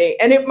frustrating.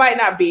 And it might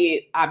not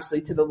be obviously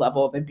to the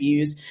level of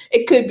abuse.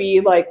 It could be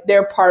like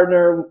their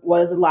partner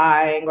was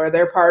lying, or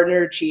their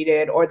partner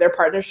cheated, or their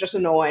partner's just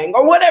annoying,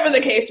 or whatever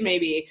the case may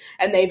be.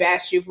 And they've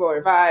asked you for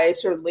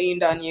advice or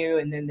leaned on you,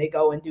 and then they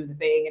go and do the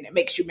thing, and it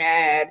makes you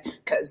mad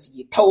because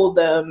you told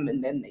them,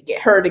 and then they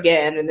get hurt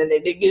again, and then they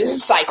get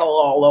this cycle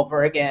all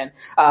over again.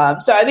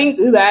 So I think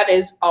that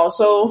is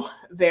also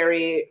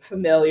very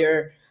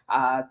familiar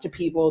to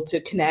people to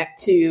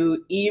connect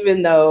to,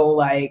 even though,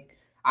 like,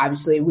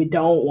 obviously we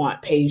don't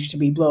want Paige to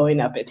be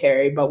blowing up at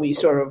Terry, but we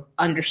sort of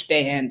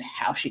understand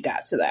how she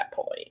got to that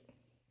point.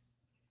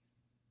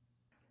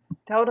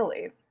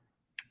 Totally.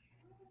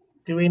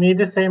 Do we need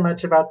to say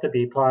much about the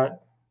B-plot?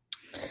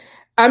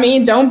 I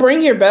mean, don't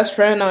bring your best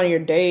friend on your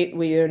date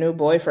with your new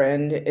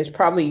boyfriend is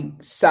probably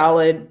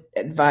solid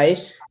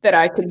advice that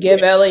I could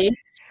give Ellie.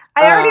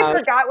 I already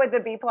forgot what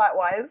the B-plot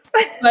was.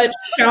 But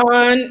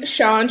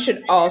Sean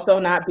should also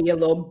not be a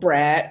little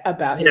brat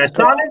about his. Yeah,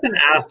 Sean is an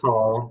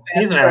asshole.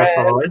 He's an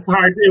asshole. It's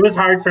hard. It was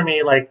hard for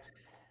me. Like,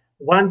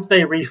 once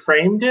they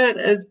reframed it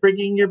as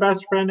bringing your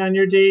best friend on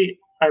your date,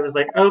 I was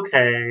like,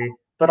 okay.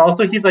 But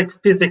also, he's like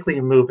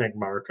physically moving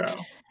Marco.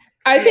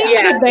 I think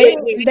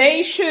that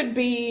they should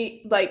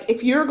be like,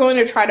 if you're going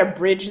to try to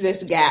bridge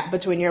this gap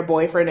between your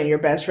boyfriend and your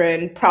best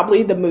friend,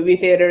 probably the movie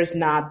theater is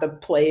not the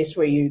place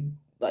where you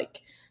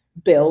like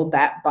build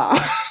that bond.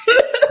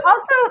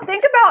 Also,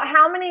 think about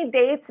how many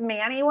dates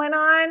Manny went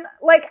on.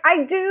 Like,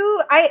 I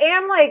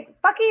am like,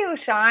 fuck you,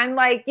 Sean.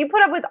 Like, you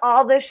put up with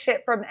all this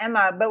shit from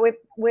Emma, but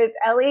with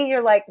Ellie,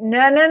 you're like,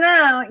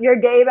 no, your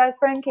gay best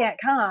friend can't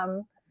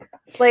come.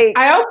 Like,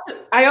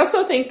 I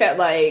also think that,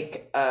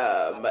 like,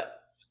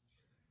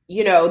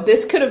 you know,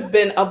 this could have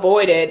been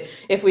avoided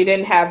if we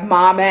didn't have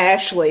Mom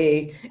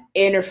Ashley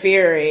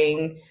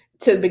interfering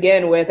to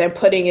begin with, and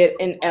putting it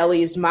in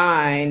Ellie's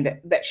mind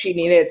that she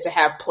needed to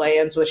have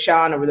plans with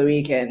Sean over the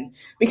weekend.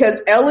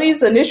 Because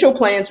Ellie's initial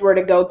plans were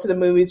to go to the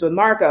movies with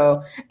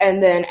Marco,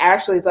 and then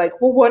Ashley's like,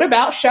 well, what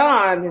about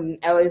Sean? And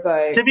Ellie's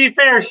like... To be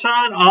fair,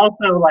 Sean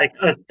also, like,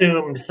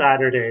 assumed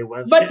Saturday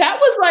was... But that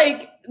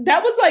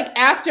was like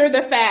after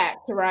the fact,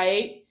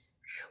 right?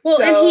 Well,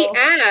 and he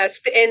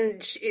asked,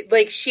 and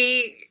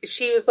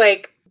she was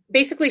like,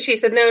 basically she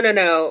said,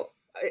 no,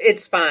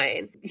 it's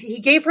fine. He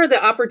gave her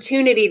the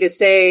opportunity to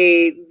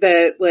say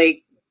that,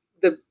 like,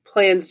 the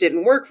plans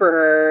didn't work for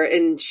her,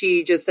 and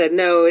she just said,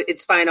 no,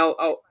 it's fine,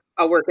 I'll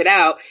work it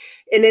out.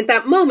 And at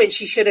that moment,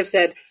 she should have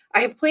said,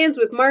 I have plans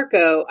with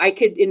Marco, I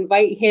could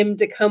invite him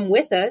to come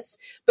with us.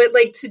 But,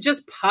 like, to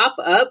just pop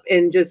up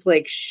and just,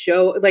 like,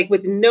 show, like,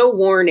 with no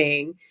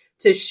warning,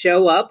 to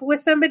show up with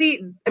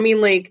somebody, I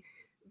mean, like,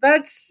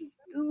 that's,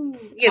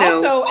 you know.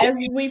 Also, as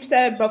we've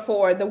said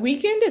before, the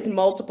weekend is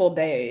multiple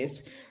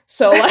days.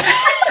 So, like,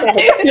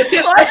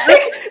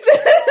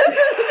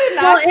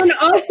 well, and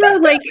also,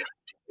 like,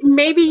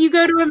 maybe you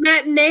go to a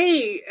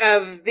matinee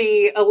of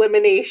the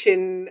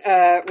elimination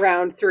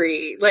round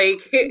 3,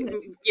 like,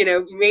 you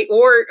know,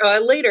 or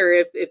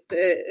later if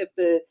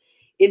the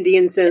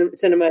Indian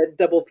cinema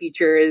double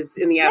feature is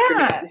in the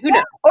afternoon. Who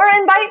knows? Or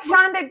invite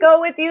Sean to go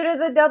with you to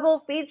the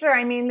double feature.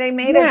 I mean, they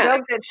made a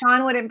joke that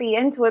Sean wouldn't be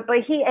into it, but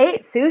he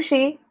ate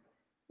sushi.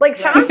 Like,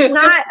 Sean's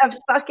not a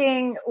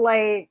fucking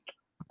like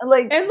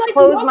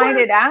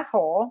closed-minded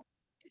asshole.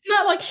 It's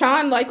not like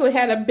Sean likely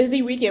had a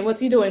busy weekend.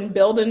 What's he doing?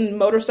 Building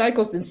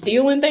motorcycles and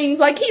stealing things?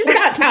 Like, he's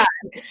got time.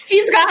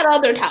 He's got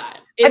other time.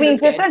 I mean,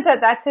 Jacinta,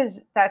 that's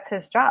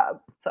his job.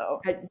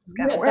 So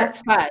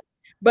that's fine.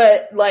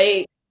 But,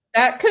 like,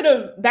 that could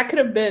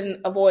have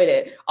been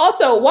avoided.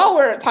 Also, while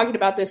we're talking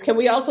about this, can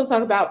we also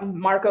talk about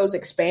Marco's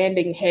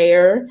expanding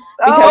hair?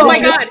 Because oh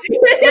my god,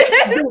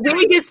 the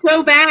wig is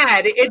so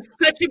bad. It's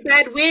such a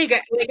bad wig.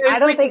 Like, I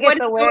don't think it's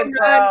a wig,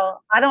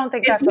 girl. I don't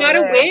think it's not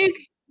a wig.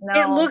 No,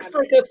 it looks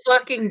like a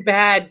fucking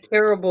bad,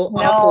 terrible,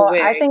 awful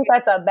wig. I think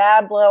that's a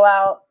bad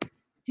blowout.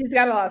 He's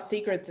got a lot of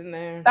secrets in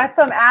there. That's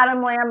some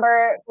Adam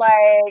Lambert,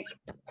 like,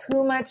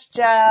 too much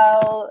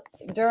gel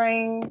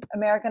during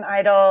American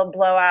Idol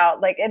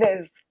blowout. Like,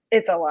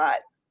 it's a lot.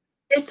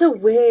 It's a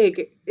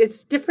wig.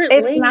 It's different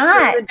it's lengths.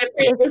 Not.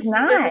 It's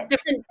not.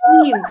 Different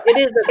scenes. It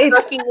is a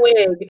fucking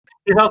wig.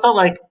 He's also,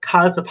 like,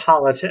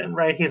 cosmopolitan,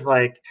 right? He's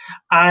like,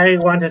 I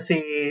want to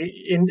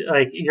see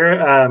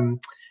your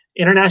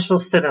international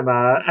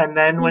cinema, and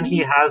then when he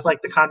has,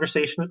 like, the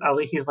conversation with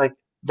Ellie, he's like,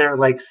 they're,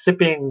 like,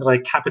 sipping,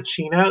 like,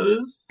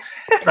 cappuccinos,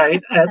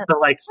 right, at the,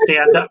 like,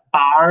 stand-up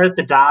bar at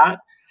the Dot,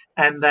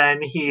 and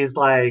then he's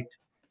like,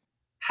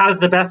 has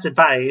the best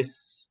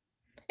advice.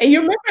 And you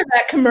remember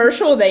that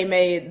commercial they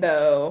made,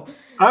 though?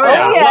 Oh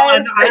yeah. Well,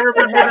 and I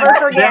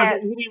remember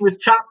them eating with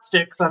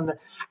chopsticks on the.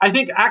 I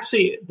think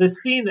actually the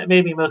scene that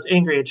made me most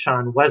angry at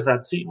Sean was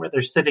that scene where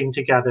they're sitting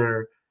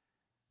together.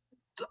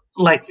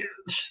 Like,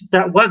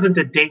 that wasn't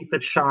a date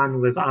that Sean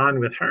was on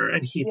with her,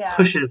 and he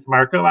pushes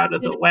Marco out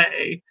of the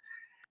way.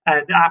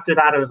 And after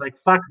that, I was like,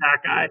 fuck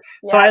that guy.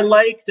 Yeah. So I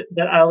liked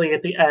that Ellie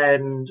at the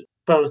end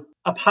both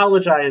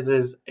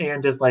apologizes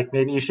and is like,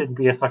 maybe you shouldn't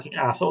be a fucking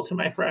asshole to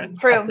my friend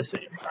at the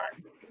same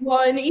time.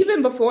 Well, and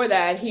even before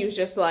that, he was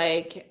just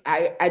like,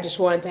 I just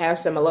wanted to have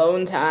some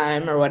alone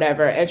time or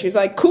whatever. And she was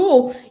like,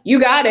 cool,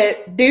 you got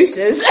it,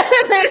 deuces.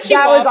 That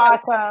was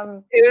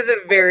awesome. It was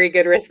a very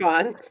good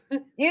response.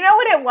 You know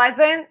what it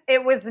wasn't?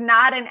 It was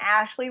not an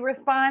Ashley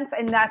response,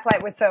 and that's why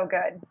it was so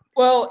good.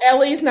 Well,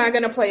 Ellie's not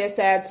going to play a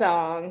sad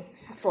song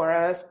for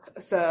us,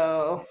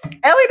 so...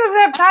 Ellie doesn't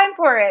have time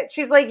for it.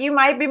 She's like, you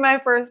might be my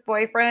first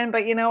boyfriend,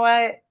 but you know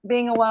what?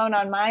 Being alone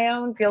on my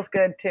own feels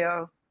good,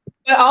 too.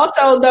 But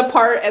also the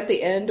part at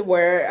the end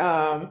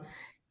where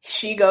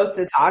she goes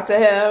to talk to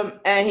him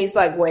and he's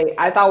like, wait,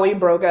 I thought we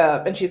broke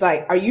up. And she's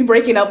like, are you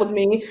breaking up with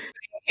me?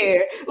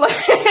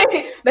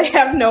 Like, they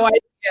have no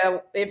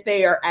idea if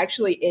they are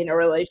actually in a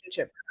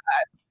relationship or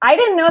not. I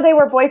didn't know they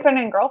were boyfriend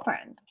and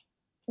girlfriend.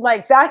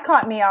 Like, that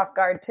caught me off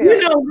guard, too.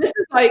 You know, this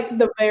is like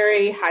the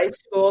very high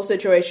school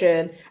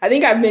situation. I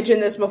think I've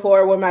mentioned this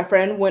before when my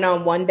friend went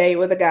on one date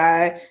with a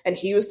guy and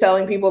he was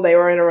telling people they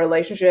were in a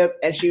relationship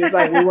and she was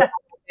like, we were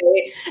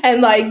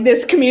and like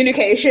this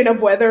communication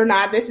of whether or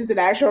not this is an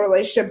actual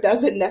relationship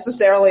doesn't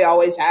necessarily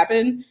always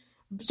happen.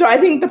 So I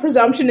think the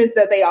presumption is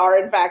that they are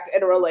in fact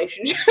in a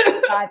relationship.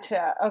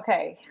 Gotcha.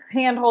 Okay.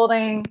 Hand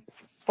holding,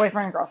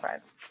 boyfriend,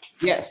 girlfriend.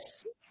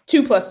 Yes.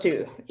 2 +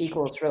 2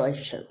 =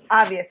 relationship.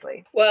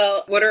 Obviously.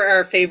 Well, what are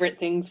our favorite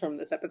things from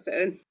this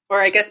episode? Or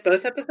I guess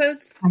both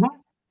episodes? Mm-hmm.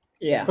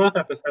 Yeah. Both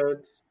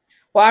episodes.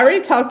 Well, I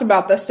already talked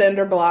about the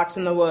cinder blocks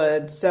in the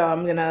woods, so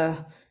I'm going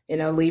to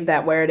leave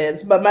that where it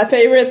is. But my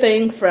favorite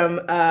thing from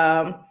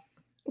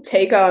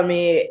Take On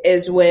Me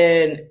is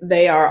when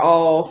they are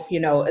all,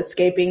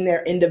 escaping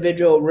their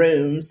individual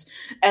rooms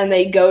and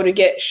they go to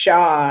get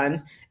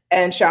Sean.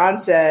 And Sean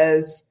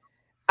says,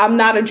 I'm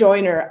not a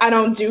joiner. I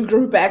don't do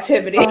group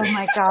activities. Oh,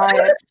 my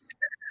God.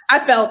 I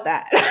felt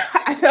that.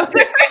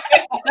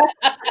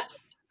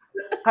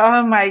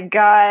 Oh, my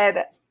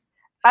God.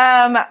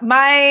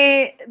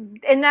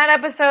 In that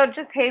episode,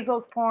 just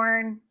Hazel's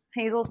porn.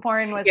 Hazel's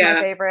porn was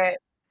my favorite.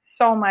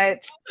 So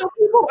much. So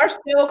people are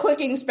still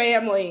clicking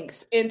spam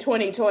links in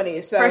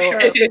 2020. So for sure.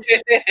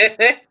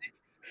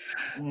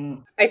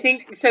 I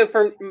think so.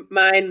 For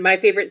mine, my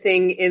favorite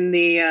thing in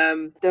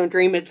the Don't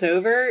Dream It's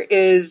Over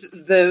is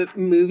the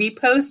movie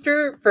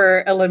poster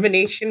for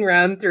Elimination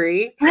Round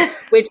 3,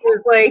 which is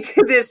like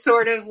this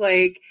sort of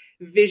like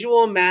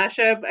visual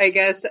mashup, I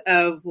guess,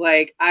 of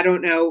like, I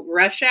don't know,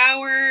 Rush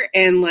Hour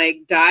and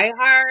like Die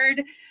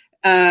Hard.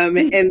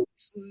 And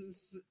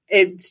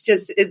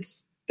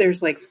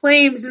there's like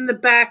flames in the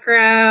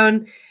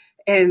background.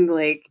 And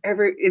like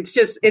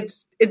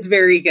it's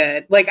very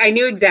good. Like I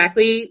knew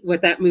exactly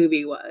what that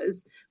movie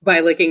was by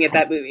looking at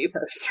that movie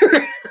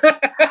poster.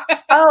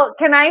 Oh,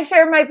 can I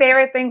share my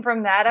favorite thing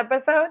from that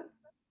episode?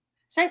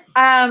 Sure.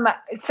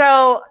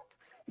 So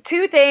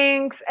 2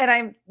 things, and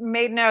I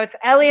made notes.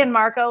 Ellie and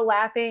Marco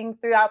laughing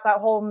throughout that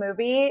whole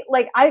movie.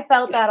 Like I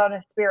felt that on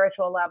a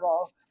spiritual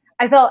level.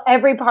 I felt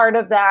every part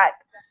of that.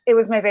 It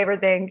was my favorite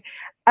thing.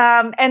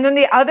 And then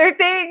the other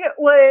thing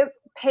was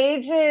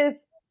Paige's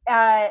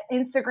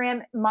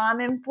Instagram mom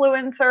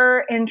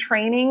influencer in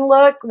training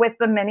look with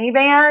the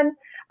minivan.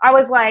 I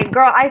was like,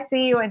 girl, I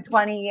see you in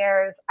 20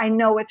 years. I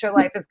know what your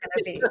life is going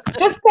to be.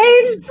 Just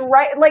Paige,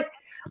 right? Like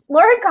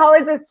Lauren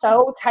College is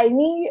so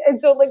tiny. And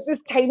so like this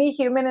tiny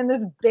human in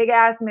this big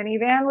ass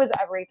minivan was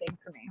everything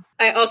to me.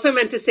 I also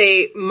meant to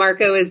say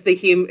Marco is the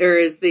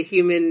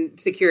human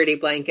security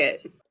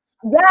blanket.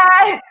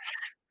 Yes.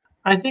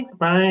 I think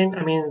mine,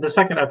 the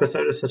second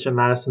episode is such a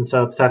mess and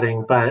so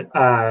upsetting, but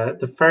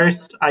the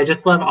first, I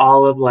just love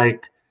all of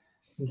like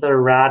the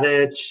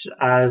Raditch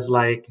as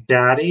like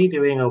daddy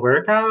doing a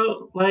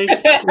workout, like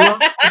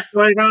what's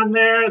going on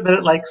there, that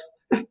it like,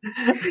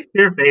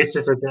 your face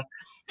just,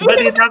 but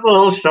he's got the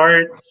little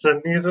shorts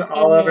and he's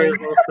all over his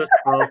little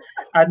stuff.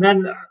 And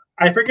then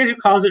I forget who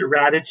calls it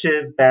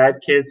Raditch's Bad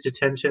Kids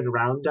Detention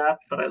Roundup,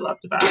 but I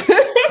loved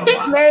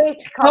that.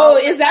 Oh,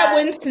 is that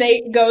when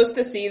Snape goes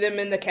to see them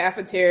in the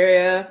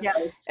cafeteria?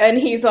 Yes. And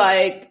he's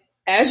like,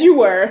 as you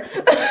were.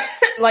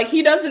 Like,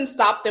 he doesn't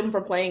stop them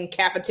from playing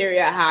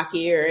cafeteria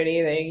hockey or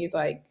anything. He's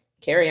like,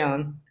 carry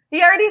on.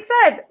 He already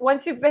said,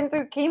 once you've been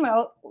through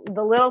chemo,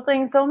 the little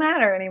things don't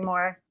matter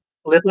anymore.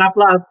 Live, laugh,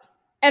 love.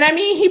 And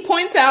he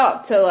points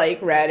out to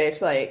like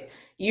Raditch, like,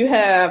 you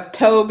have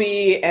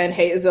Toby and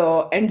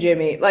Hazel and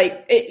Jimmy.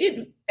 Like,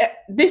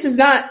 this is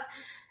not,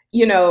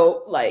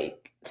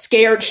 like,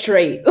 scared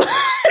straight.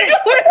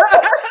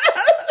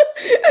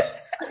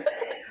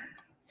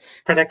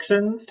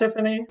 Predictions,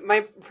 Tiffany?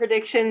 My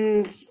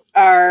predictions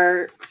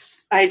are,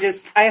 I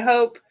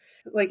hope,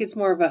 like, it's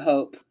more of a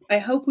hope. I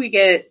hope we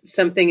get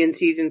something in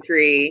season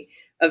 3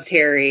 of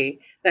Terry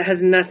that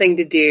has nothing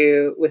to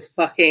do with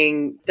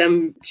fucking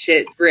dumb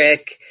shit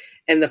Rick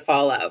and the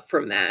fallout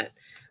from that.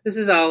 This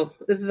is all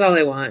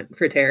I want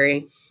for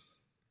Terry,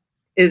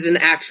 is an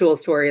actual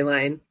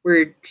storyline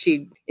where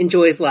she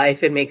enjoys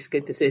life and makes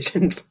good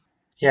decisions.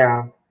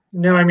 Yeah.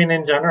 No,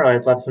 in general,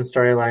 I'd love some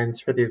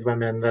storylines for these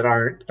women that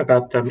aren't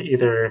about them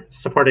either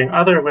supporting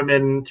other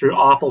women through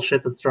awful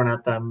shit that's thrown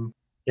at them.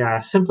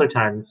 Yeah, simpler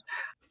times.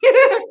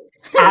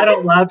 I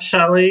don't love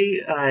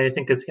Shelley. I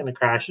think it's going to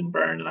crash and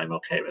burn, and I'm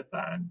okay with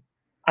that.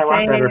 I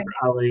want better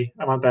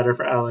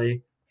for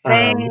Ellie.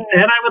 And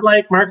I would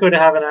like Marco to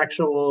have an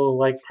actual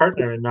like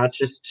partner and not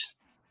just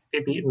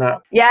be beaten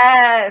up.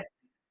 Yes.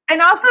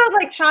 And also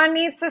like Sean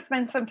needs to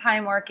spend some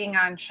time working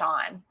on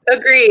Sean.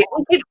 Agreed.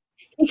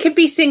 He could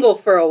be single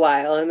for a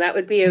while and that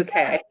would be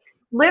okay.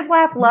 Live,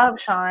 laugh,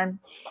 love, Sean.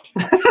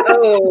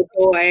 Oh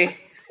boy.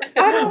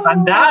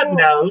 On that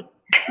note.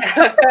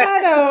 I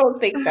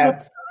don't think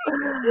that's...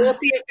 We'll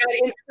see if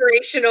that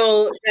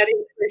inspirational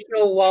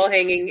wall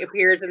hanging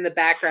appears in the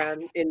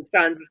background in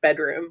Sean's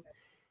bedroom.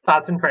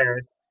 Thoughts and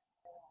prayers.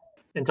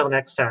 Until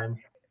next time,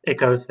 it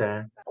goes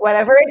there.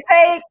 Whatever it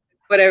takes.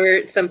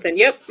 Whatever something.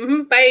 Yep.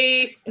 Mm-hmm.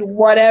 Bye.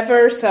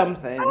 Whatever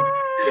something.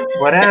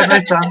 Whatever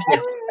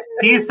something.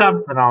 He's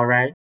something, all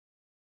right.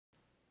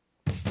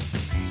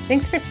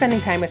 Thanks for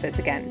spending time with us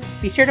again.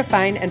 Be sure to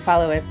find and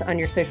follow us on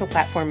your social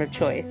platform of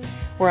choice.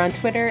 We're on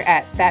Twitter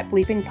at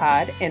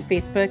ThatBleepingPod and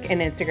Facebook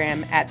and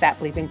Instagram at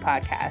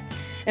ThatBleepingPodcast.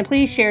 And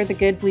please share the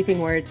good bleeping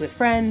words with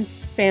friends,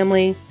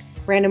 family,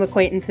 random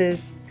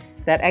acquaintances,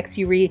 that ex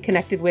you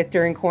reconnected with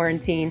during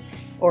quarantine,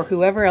 or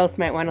whoever else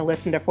might want to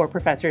listen to 4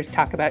 professors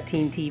talk about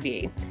teen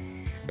TV.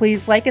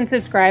 Please like and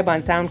subscribe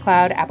on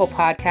SoundCloud, Apple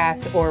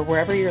Podcasts, or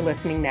wherever you're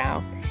listening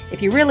now.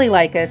 If you really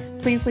like us,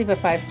 please leave a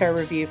 5-star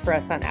review for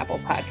us on Apple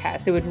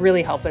Podcasts. It would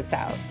really help us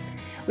out.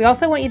 We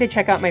also want you to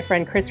check out my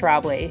friend Chris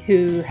Robley,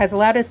 who has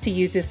allowed us to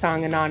use his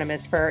song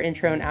Anonymous for our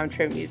intro and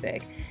outro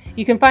music.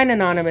 You can find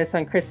Anonymous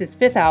on Chris's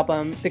 5th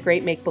album, The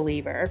Great Make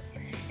Believer.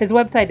 His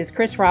website is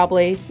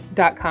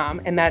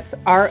chrisrobley.com, and that's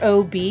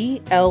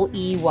Robley.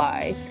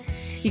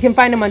 You can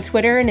find him on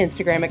Twitter and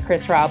Instagram at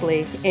Chris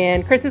Robley,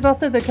 and Chris is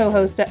also the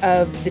co-host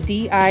of the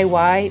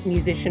DIY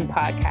Musician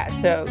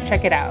Podcast, so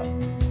check it out.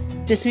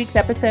 This week's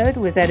episode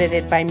was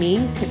edited by me,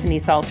 Tiffany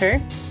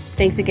Salter.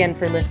 Thanks again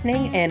for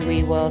listening, and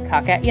we will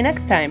talk at you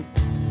next time.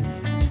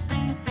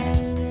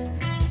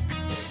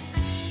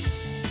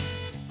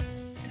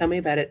 Tell me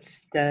about it,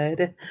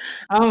 stud.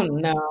 Oh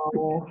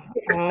no.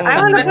 I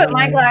want to put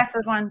my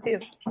glasses on too.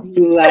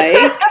 You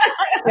like?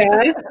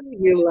 Yeah,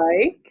 you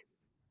like?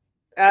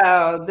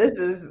 Oh, this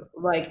is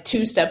like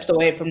 2 steps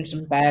away from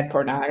some bad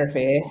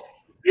pornography.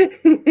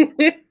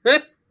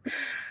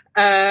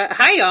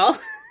 Hi, y'all.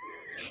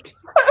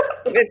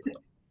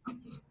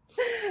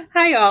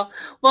 Hi, y'all.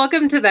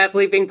 Welcome to That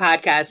Bleeping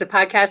Podcast, a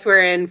podcast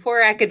wherein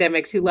 4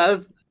 academics who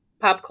love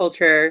pop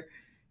culture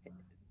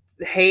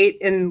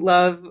hate and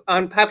love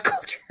on pop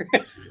culture.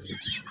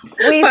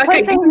 We put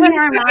things in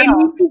our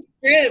mouth.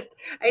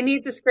 I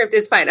need the script.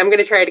 It's fine. I'm going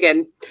to try it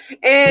again.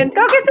 And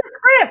go get the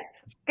script.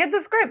 Get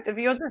the script if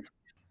you want this.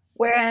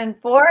 Wherein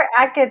 4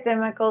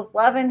 academicals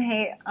love and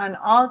hate on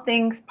all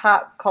things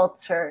pop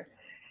culture.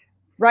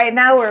 Right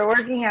now, we're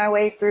working our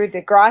way through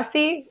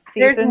Degrassi.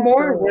 There's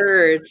more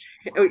words.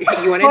 Oh,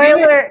 you want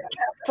to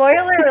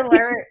spoiler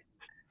alert.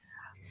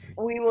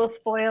 We will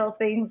spoil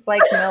things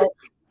like milk.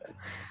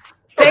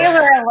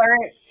 Sailor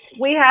alert.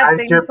 We have hide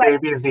things your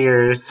like baby's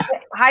ears.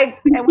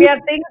 and we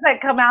have things that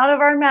come out of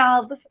our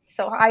mouths.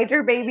 So hide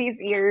your baby's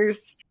ears.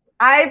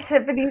 I'm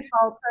Tiffany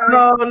Salter.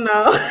 Oh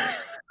no.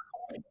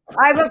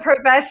 I'm a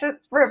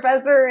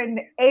professor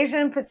in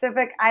Asian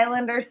Pacific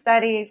Islander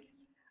Studies.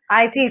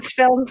 I teach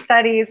film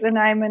studies, and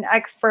I'm an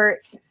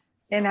expert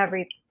in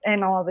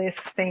all these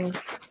things.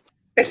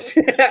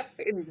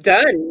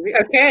 Done.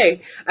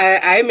 Okay.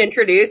 I'm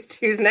introduced.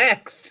 Who's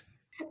next?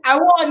 I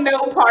want no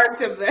parts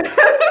of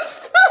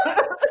this.